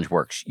the challenge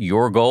works.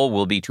 Your goal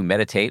will be to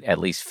meditate at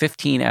least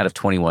 15 out of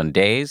 21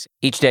 days.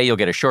 Each day, you'll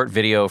get a short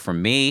video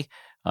from me.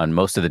 On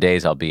most of the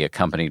days, I'll be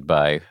accompanied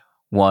by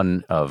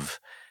one of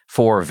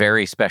 4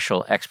 very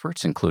special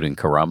experts, including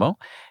Karamo.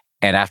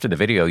 And after the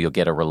video, you'll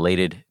get a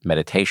related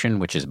meditation,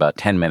 which is about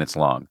 10 minutes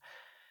long.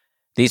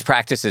 These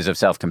practices of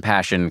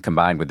self-compassion,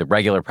 combined with the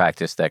regular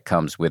practice that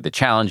comes with the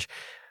challenge,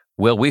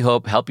 will, we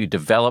hope, help you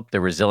develop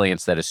the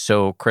resilience that is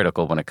so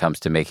critical when it comes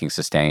to making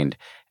sustained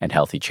and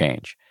healthy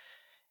change.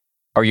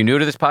 Are you new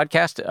to this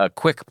podcast? A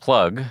quick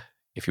plug,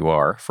 if you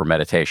are, for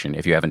meditation,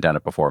 if you haven't done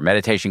it before.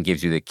 Meditation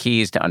gives you the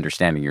keys to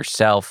understanding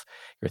yourself,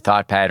 your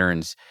thought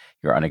patterns,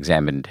 your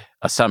unexamined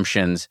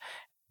assumptions,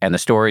 and the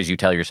stories you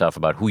tell yourself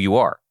about who you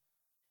are.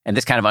 And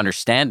this kind of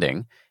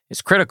understanding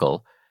is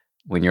critical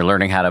when you're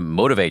learning how to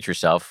motivate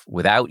yourself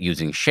without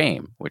using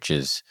shame, which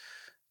is,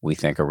 we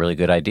think, a really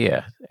good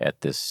idea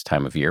at this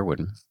time of year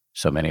when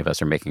so many of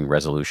us are making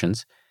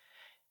resolutions.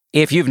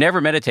 If you've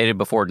never meditated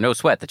before, no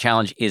sweat. The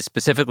challenge is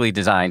specifically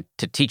designed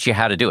to teach you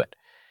how to do it.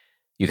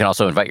 You can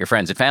also invite your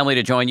friends and family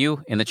to join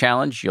you in the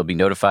challenge. You'll be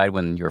notified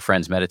when your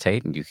friends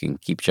meditate, and you can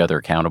keep each other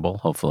accountable,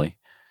 hopefully,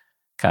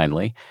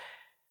 kindly.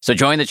 So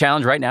join the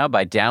challenge right now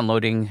by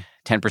downloading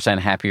 10%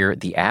 Happier,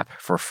 the app,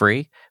 for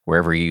free,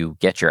 wherever you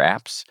get your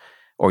apps.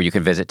 Or you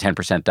can visit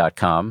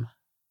 10%.com.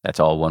 That's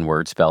all one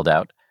word spelled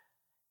out.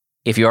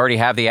 If you already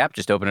have the app,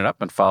 just open it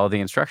up and follow the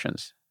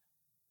instructions.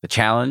 The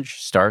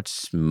challenge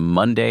starts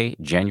Monday,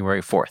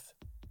 January 4th.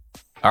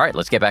 All right,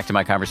 let's get back to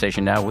my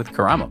conversation now with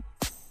Karamo.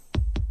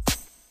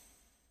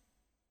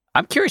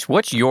 I'm curious,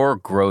 what's your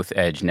growth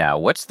edge now?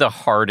 What's the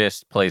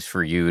hardest place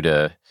for you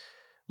to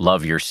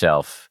love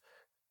yourself,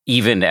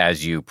 even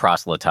as you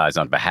proselytize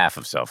on behalf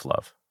of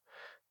self-love?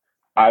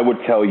 I would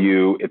tell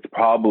you it's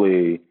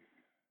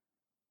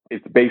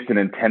based in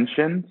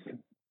intentions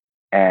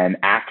and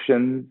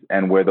actions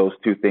and where those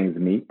two things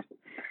meet.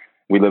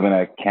 We live in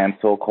a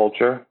cancel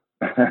culture,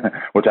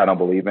 which I don't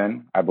believe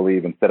in. I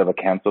believe instead of a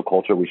cancel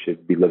culture, we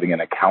should be living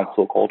in a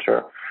counsel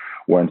culture,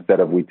 where instead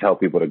of we tell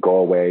people to go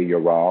away,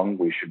 you're wrong,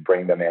 we should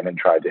bring them in and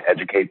try to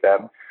educate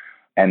them.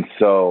 And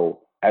so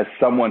as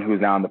someone who's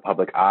now in the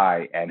public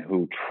eye and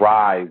who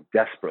tries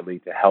desperately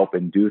to help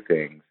and do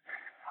things,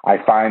 I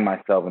find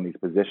myself in these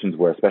positions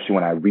where, especially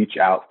when I reach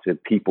out to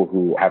people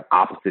who have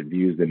opposite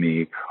views than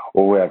me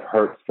or who have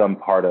hurt some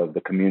part of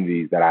the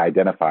communities that I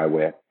identify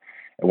with,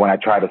 and when I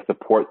try to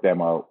support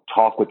them or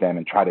talk with them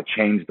and try to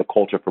change the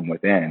culture from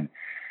within,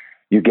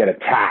 you get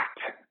attacked.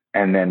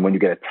 And then when you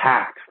get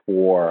attacked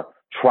for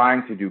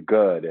trying to do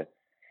good,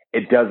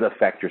 it does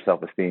affect your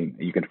self-esteem.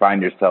 You can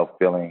find yourself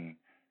feeling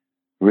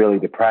really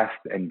depressed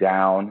and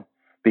down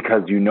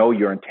because you know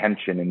your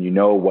intention and you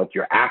know what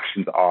your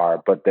actions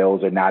are, but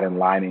those are not in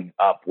lining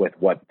up with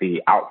what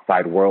the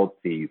outside world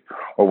sees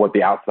or what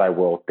the outside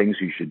world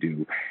thinks you should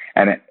do.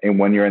 And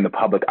when you're in the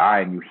public eye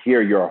and you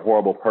hear you're a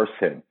horrible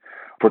person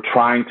for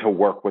trying to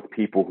work with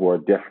people who are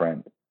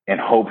different in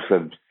hopes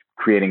of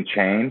creating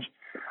change,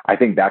 I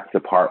think that's the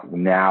part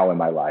now in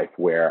my life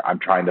where I'm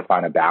trying to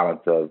find a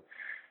balance of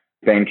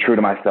staying true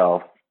to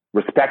myself,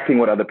 respecting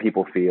what other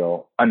people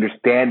feel,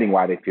 understanding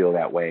why they feel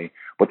that way,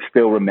 but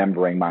still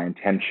remembering my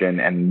intention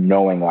and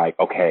knowing like,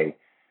 okay,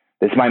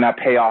 this might not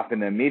pay off in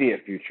the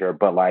immediate future,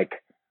 but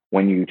like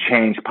when you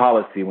change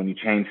policy, when you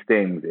change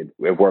things,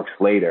 it works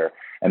later.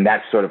 And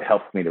that sort of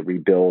helps me to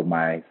rebuild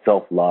my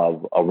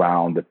self-love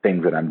around the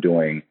things that I'm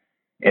doing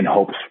in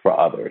hopes for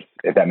others,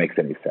 if that makes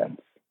any sense.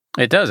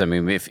 It does. I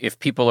mean, if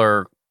people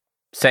are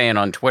saying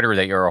on Twitter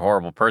that you're a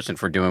horrible person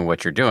for doing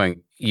what you're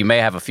doing, you may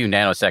have a few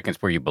nanoseconds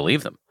where you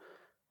believe them.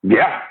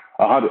 Yeah,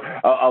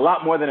 a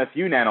lot more than a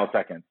few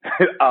nanoseconds,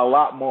 a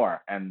lot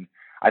more. And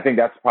I think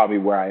that's probably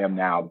where I am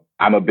now.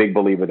 I'm a big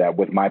believer that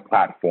with my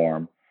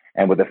platform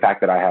and with the fact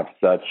that I have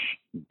such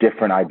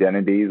different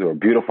identities or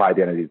beautiful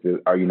identities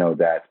are,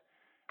 that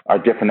are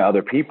different to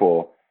other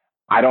people,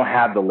 I don't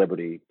have the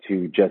liberty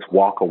to just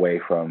walk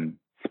away from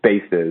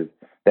spaces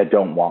that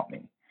don't want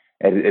me.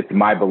 It's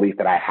my belief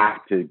that I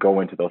have to go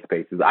into those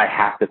spaces. I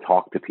have to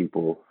talk to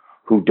people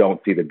who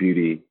don't see the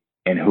beauty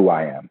in who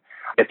I am.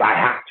 If I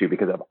have to,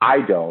 because if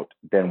I don't,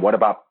 then what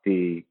about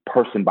the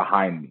person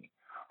behind me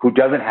who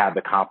doesn't have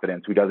the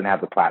confidence, who doesn't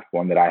have the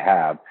platform that I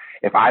have?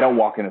 If I don't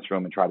walk in this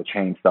room and try to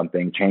change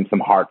something, change some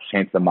hearts,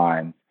 change some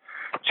minds,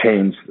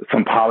 change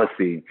some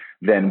policy,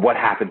 then what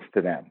happens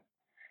to them?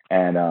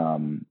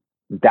 And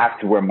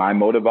that's where my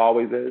motive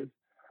always is.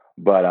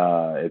 But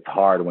it's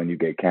hard when you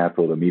get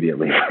canceled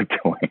immediately for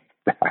doing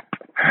that,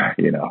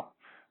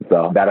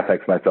 So that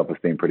affects my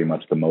self-esteem pretty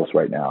much the most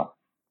right now.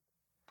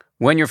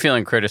 When you're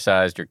feeling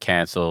criticized or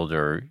canceled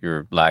or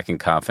you're lacking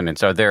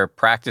confidence, are there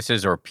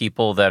practices or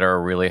people that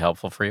are really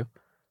helpful for you?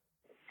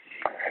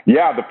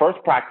 Yeah, the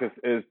first practice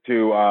is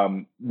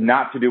to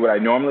not to do what I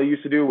normally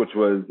used to do, which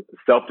was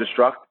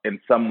self-destruct in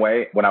some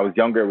way. When I was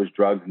younger, it was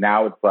drugs.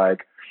 Now it's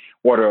like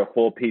order a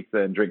full pizza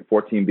and drink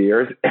 14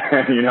 beers,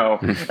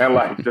 and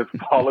like just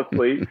fall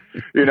asleep,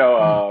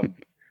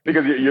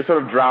 because you're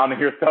sort of drowning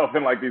yourself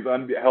in like these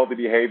unhealthy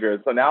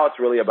behaviors. So now it's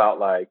really about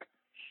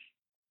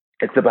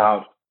it's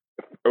about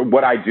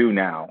what I do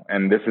now.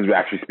 And this is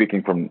actually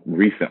speaking from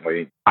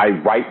recently. I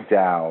write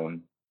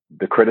down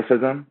the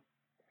criticism.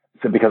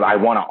 So because I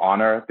want to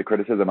honor the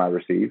criticism I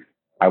receive,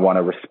 I want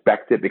to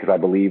respect it because I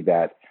believe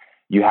that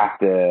you have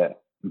to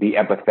be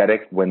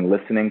empathetic when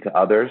listening to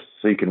others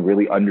so you can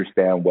really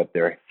understand what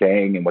they're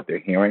saying and what they're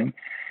hearing.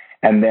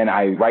 And then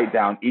I write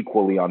down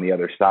equally on the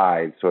other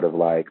side, sort of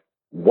like,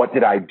 what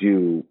did I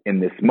do in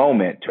this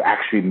moment to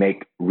actually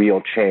make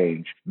real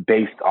change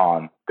based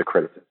on the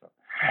criticism?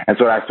 And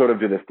so I sort of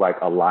do this like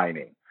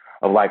aligning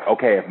of like,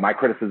 okay, if my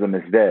criticism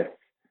is this,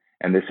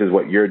 and this is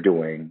what you're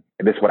doing,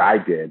 and this is what I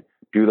did,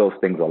 do those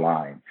things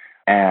align?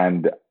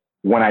 And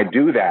when I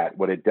do that,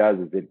 what it does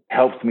is it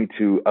helps me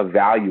to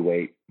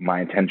evaluate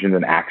my intentions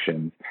and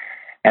actions.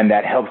 And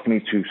that helps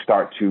me to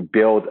start to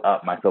build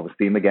up my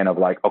self-esteem again of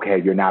like,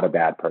 okay, you're not a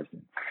bad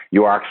person.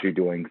 You are actually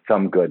doing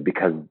some good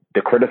because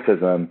the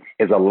criticism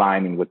is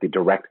aligning with the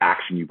direct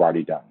action you've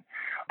already done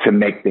to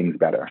make things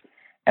better.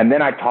 And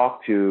then I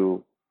talk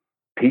to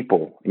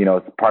people,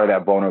 it's part of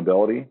that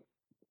vulnerability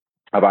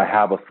of I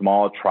have a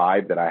small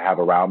tribe that I have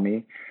around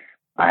me.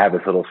 I have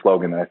this little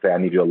slogan that I say, I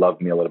need you to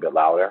love me a little bit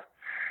louder.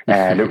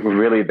 And it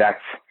really,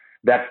 that's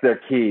their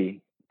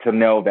key to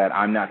know that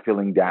I'm not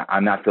feeling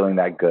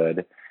that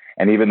good.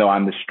 And even though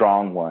I'm the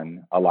strong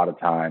one, a lot of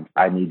times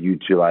I need you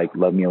to like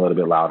love me a little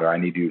bit louder. I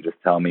need you to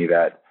just tell me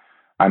that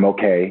I'm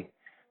okay,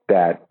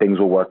 that things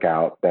will work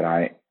out, that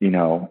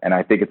and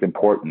I think it's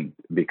important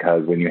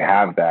because when you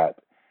have that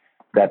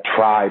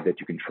tribe that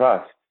you can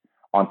trust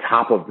on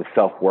top of the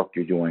self-work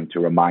you're doing to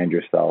remind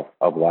yourself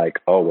of like,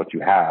 oh, what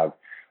you have,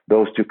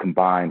 those two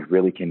combined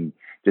really can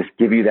just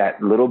give you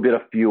that little bit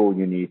of fuel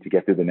you need to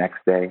get through the next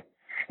day.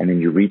 And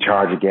then you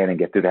recharge again and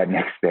get through that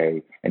next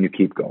day and you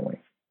keep going.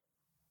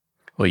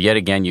 Well, yet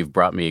again, you've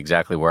brought me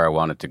exactly where I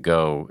wanted to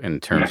go in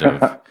terms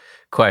of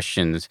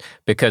questions,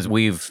 because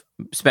we've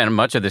spent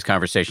much of this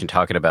conversation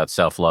talking about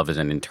self-love as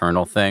an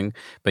internal thing,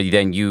 but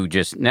then you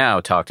just now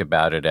talked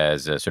about it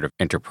as a sort of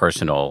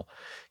interpersonal.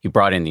 You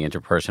brought in the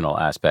interpersonal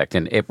aspect,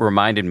 and it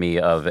reminded me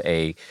of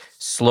a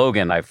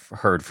slogan I've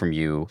heard from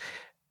you.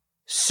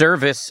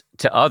 Service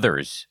to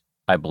others,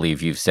 I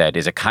believe you've said,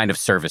 is a kind of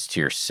service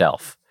to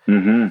yourself.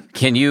 Mm-hmm.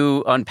 Can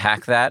you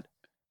unpack that?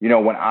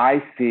 When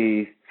I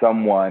see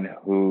someone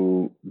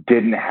who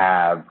didn't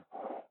have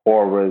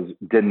or was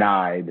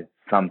denied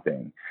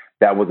something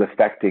that was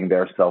affecting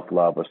their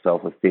self-love or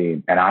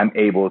self-esteem, and I'm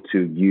able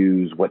to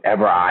use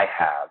whatever I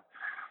have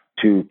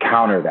to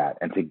counter that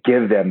and to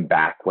give them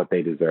back what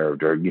they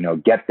deserved or,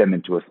 get them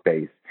into a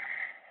space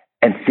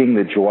and seeing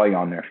the joy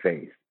on their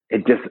face,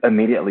 it just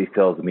immediately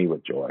fills me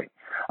with joy.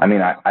 I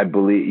mean, I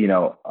believe,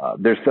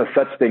 there's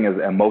such thing as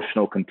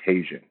emotional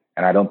contagion.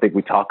 And I don't think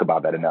we talk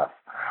about that enough,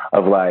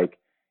 of like,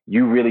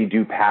 you really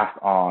do pass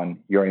on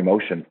your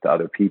emotions to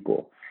other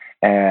people.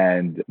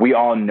 And we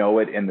all know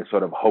it in the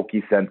sort of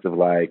hokey sense of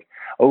like,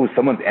 oh,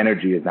 someone's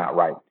energy is not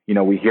right.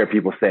 We hear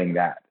people saying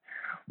that.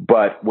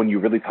 But when you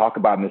really talk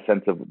about it in the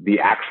sense of the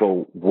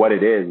actual what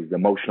it is,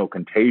 emotional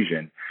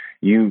contagion,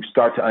 you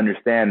start to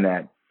understand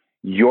that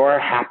your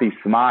happy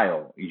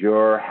smile,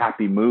 your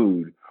happy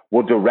mood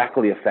will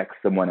directly affect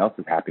someone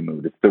else's happy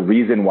mood. It's the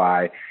reason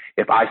why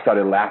if I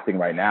started laughing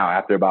right now,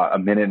 after about a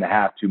minute and a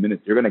half, 2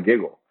 minutes, you're going to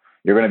giggle.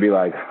 You're going to be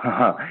like,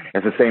 haha.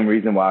 It's the same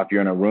reason why if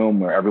you're in a room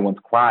where everyone's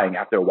crying,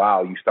 after a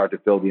while, you start to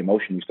feel the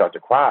emotion, you start to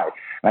cry.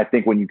 And I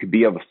think when you could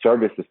be of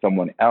service to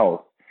someone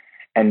else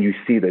and you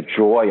see the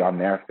joy on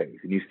their face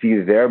and you see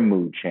their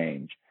mood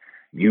change,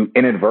 you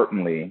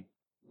inadvertently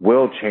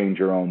will change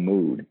your own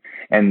mood,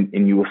 and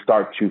you will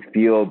start to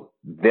feel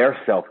their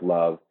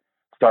self-love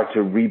start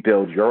to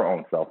rebuild your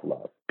own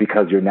self-love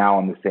because you're now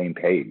on the same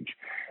page.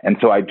 And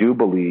so I do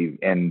believe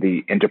in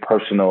the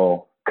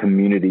interpersonal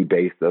community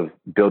base of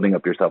building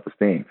up your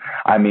self-esteem.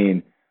 I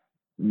mean,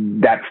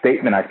 that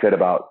statement I said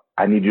about,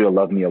 I need you to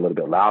love me a little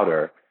bit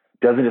louder,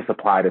 doesn't just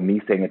apply to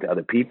me saying it to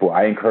other people.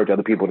 I encourage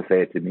other people to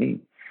say it to me,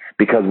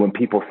 because when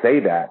people say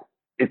that,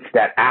 it's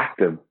that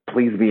act of,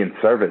 please be in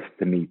service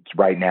to me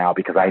right now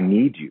because I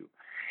need you.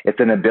 It's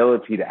an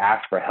ability to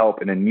ask for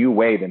help in a new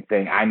way than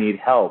saying, I need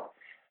help.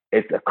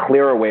 It's a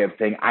clearer way of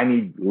saying, I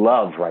need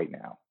love right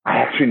now. I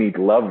actually need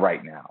love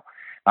right now.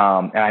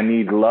 And I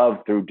need love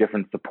through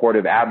different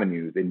supportive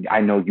avenues. And I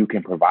know you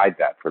can provide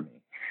that for me.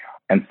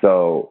 And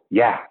so,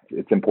 yeah,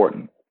 it's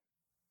important.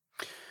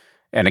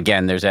 And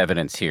again, there's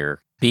evidence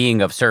here.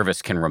 Being of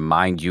service can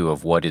remind you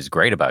of what is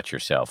great about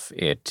yourself.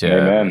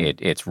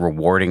 It's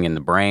rewarding in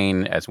the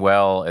brain as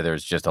well.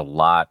 There's just a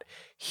lot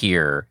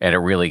here, and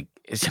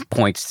it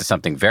points to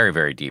something very,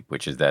 very deep,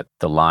 which is that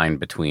the line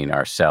between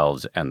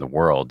ourselves and the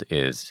world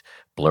is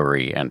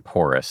blurry and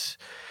porous.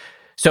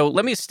 So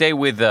let me stay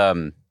with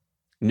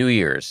New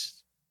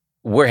Year's.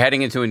 We're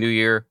heading into a new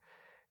year.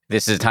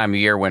 This is a time of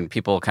year when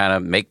people kind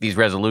of make these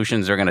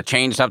resolutions. They're going to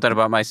change something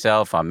about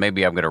myself.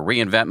 Maybe I'm going to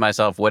reinvent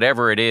myself,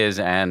 whatever it is.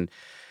 And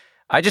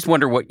I just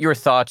wonder what your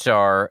thoughts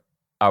are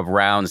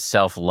around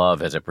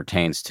self-love as it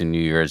pertains to New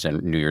Year's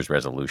and New Year's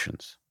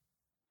resolutions.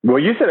 Well,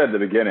 you said at the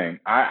beginning,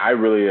 I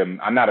really am.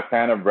 I'm not a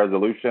fan of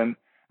resolution.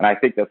 And I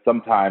think that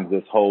sometimes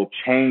this whole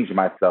change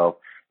myself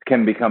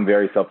can become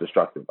very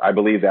self-destructive. I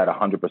believe that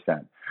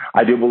 100%.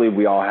 I do believe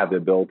we all have the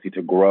ability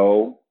to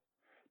grow,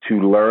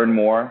 to learn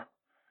more.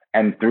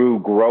 And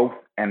through growth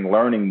and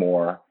learning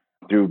more,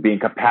 through being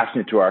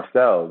compassionate to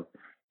ourselves,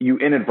 you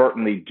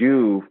inadvertently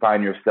do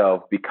find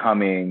yourself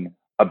becoming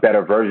a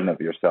better version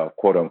of yourself,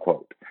 quote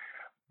unquote.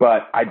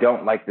 But I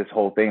don't like this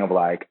whole thing of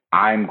like,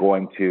 I'm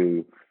going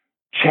to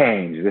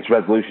change. This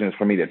resolution is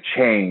for me to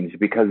change,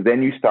 because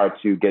then you start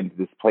to get into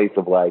this place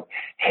of like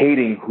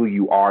hating who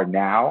you are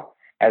now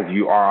as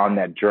you are on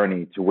that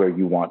journey to where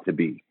you want to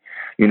be.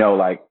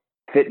 Like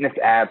fitness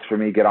ads for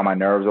me get on my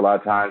nerves a lot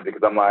of times,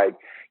 because I'm like,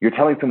 you're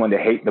telling someone to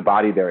hate the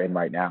body they're in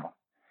right now.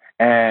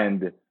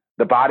 And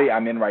the body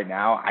I'm in right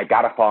now, I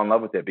got to fall in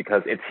love with it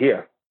because it's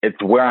here.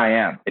 It's where I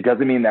am. It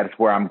doesn't mean that it's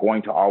where I'm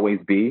going to always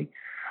be,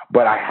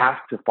 but I have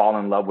to fall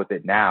in love with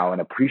it now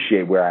and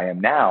appreciate where I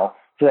am now,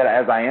 so that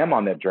as I am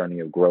on that journey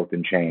of growth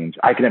and change,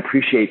 I can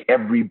appreciate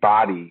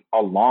everybody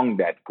along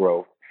that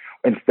growth,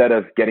 instead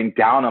of getting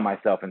down on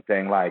myself and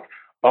saying like,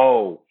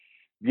 oh,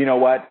 you know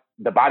what?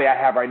 The body I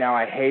have right now,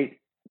 I hate,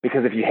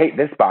 because if you hate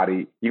this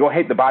body, you're going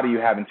to hate the body you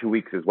have in 2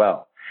 weeks as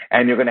well.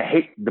 And you're going to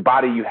hate the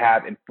body you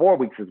have in 4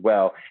 weeks as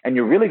well. And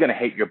you're really going to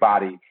hate your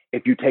body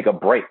if you take a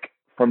break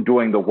from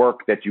doing the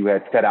work that you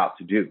had set out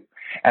to do.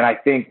 And I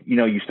think,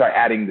 you start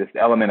adding this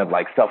element of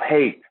like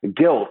self-hate,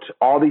 guilt,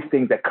 all these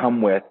things that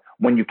come with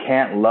when you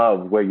can't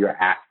love where you're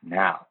at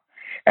now.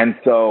 And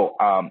so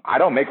I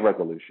don't make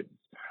resolutions.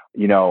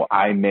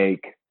 I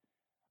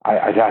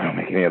don't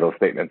make any of those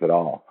statements at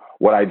all.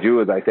 What I do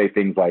is I say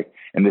things like,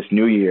 in this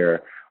new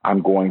year,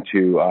 I'm going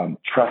to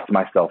trust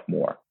myself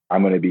more.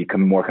 I'm going to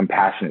become more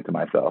compassionate to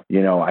myself.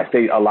 I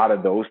say a lot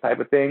of those type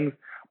of things,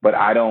 but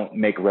I don't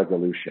make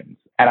resolutions.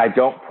 And I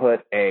don't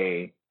put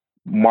a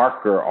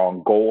marker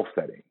on goal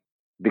setting,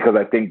 because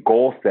I think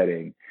goal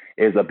setting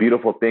is a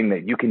beautiful thing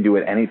that you can do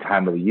at any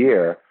time of the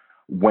year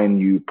when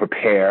you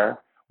prepare,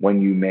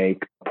 when you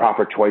make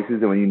proper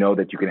choices, and when you know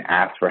that you can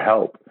ask for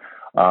help.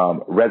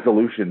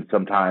 Resolutions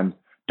sometimes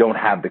don't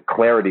have the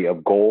clarity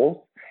of goals.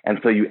 And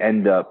so you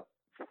end up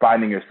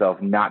finding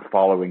yourself not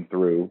following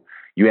through.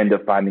 You end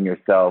up finding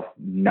yourself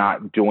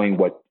not doing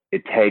what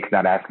it takes,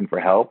 not asking for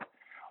help.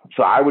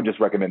 So I would just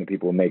recommend that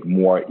people make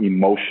more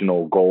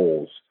emotional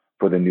goals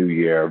for the new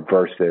year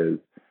versus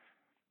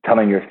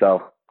telling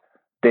yourself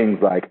things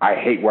like, I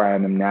hate where I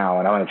am now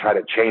and I'm going to try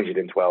to change it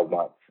in 12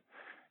 months.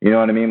 You know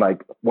what I mean?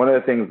 Like, one of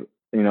the things,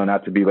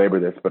 not to belabor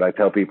this, but I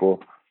tell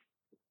people,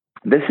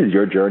 this is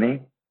your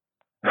journey.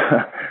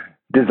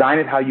 Design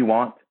it how you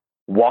want.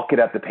 Walk it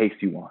at the pace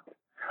you want.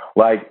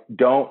 Like,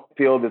 don't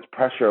feel this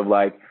pressure of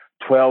like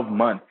 12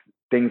 months,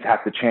 things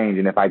have to change.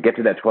 And if I get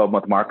to that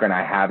 12-month marker and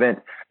I haven't,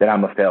 then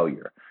I'm a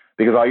failure.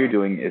 because all you're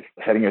doing is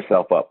setting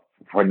yourself up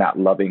for not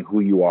loving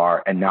who you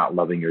are and not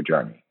loving your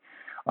journey.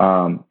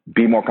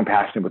 Be more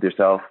compassionate with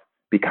yourself,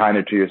 be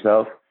kinder to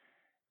yourself,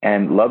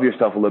 and love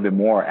yourself a little bit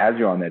more as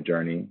you're on that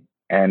journey,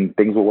 and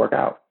things will work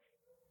out.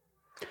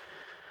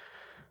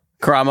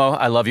 Karamo,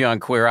 I love you on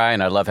Queer Eye,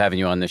 and I love having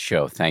you on this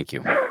show. Thank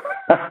you.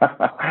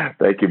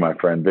 Thank you, my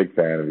friend. Big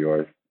fan of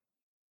yours.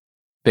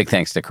 Big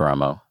thanks to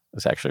Karamo.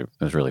 It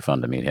was really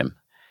fun to meet him.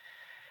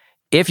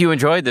 If you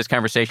enjoyed this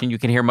conversation, you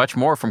can hear much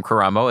more from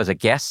Karamo as a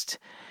guest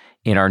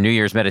in our New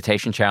Year's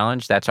Meditation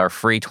Challenge. That's our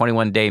free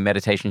 21-day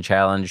meditation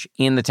challenge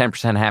in the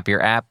 10%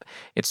 Happier app.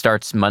 It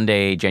starts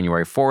Monday,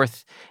 January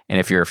 4th. And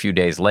if you're a few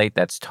days late,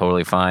 that's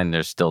totally fine.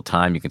 There's still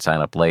time. You can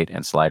sign up late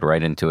and slide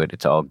right into it.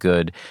 It's all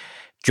good.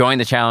 Join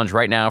the challenge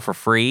right now for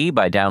free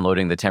by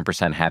downloading the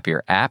 10%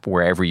 Happier app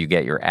wherever you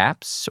get your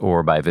apps,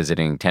 or by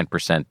visiting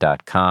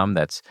 10%.com.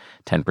 That's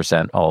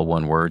 10%, all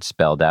one word,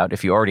 spelled out.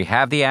 If you already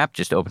have the app,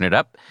 just open it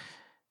up,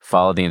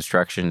 follow the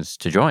instructions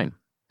to join.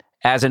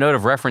 As a note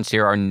of reference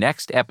here, our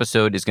next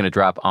episode is going to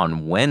drop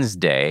on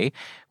Wednesday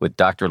with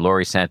Dr.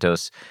 Laurie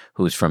Santos,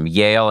 who's from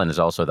Yale and is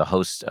also the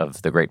host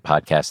of the great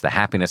podcast, The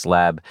Happiness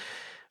Lab.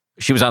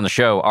 She was on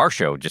our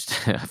show,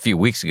 just a few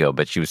weeks ago,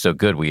 but she was so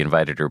good we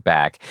invited her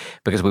back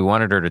because we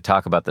wanted her to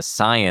talk about the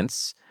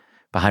science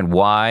behind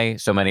why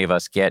so many of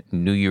us get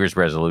New Year's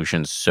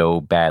resolutions so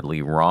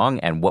badly wrong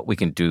and what we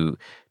can do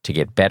to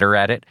get better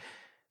at it.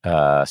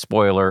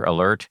 Spoiler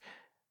alert,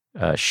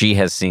 she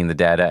has seen the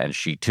data, and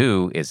she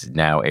too is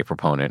now a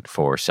proponent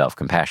for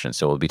self-compassion.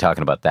 So we'll be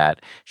talking about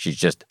that. She's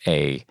just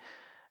a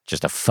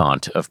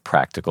font of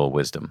practical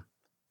wisdom.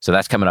 So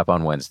that's coming up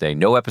on Wednesday.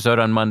 No episode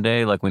on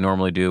Monday like we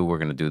normally do. We're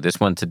going to do this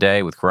one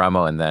today with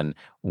Karamo, and then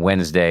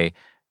Wednesday,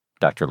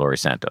 Dr. Laurie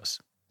Santos.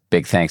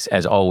 Big thanks,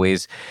 as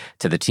always,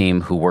 to the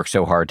team who worked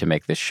so hard to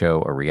make this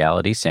show a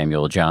reality.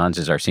 Samuel Johns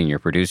is our senior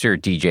producer.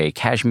 DJ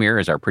Kashmir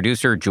is our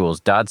producer. Jules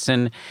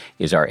Dodson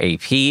is our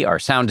AP. Our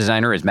sound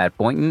designer is Matt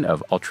Boynton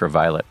of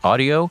Ultraviolet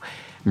Audio.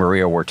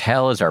 Maria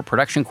Wortel is our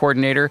production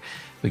coordinator.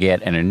 We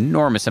get an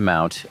enormous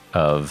amount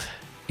of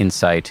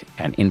insight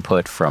and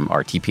input from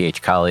our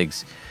TPH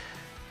colleagues,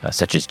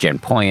 such as Jen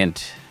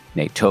Poyant,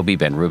 Nate Toby,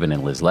 Ben Rubin,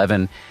 and Liz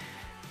Levin.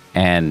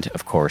 And,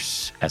 of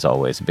course, as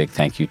always, a big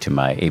thank you to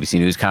my ABC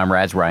News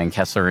comrades, Ryan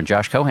Kessler and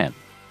Josh Cohan.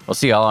 We'll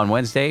see you all on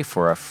Wednesday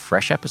for a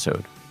fresh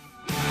episode.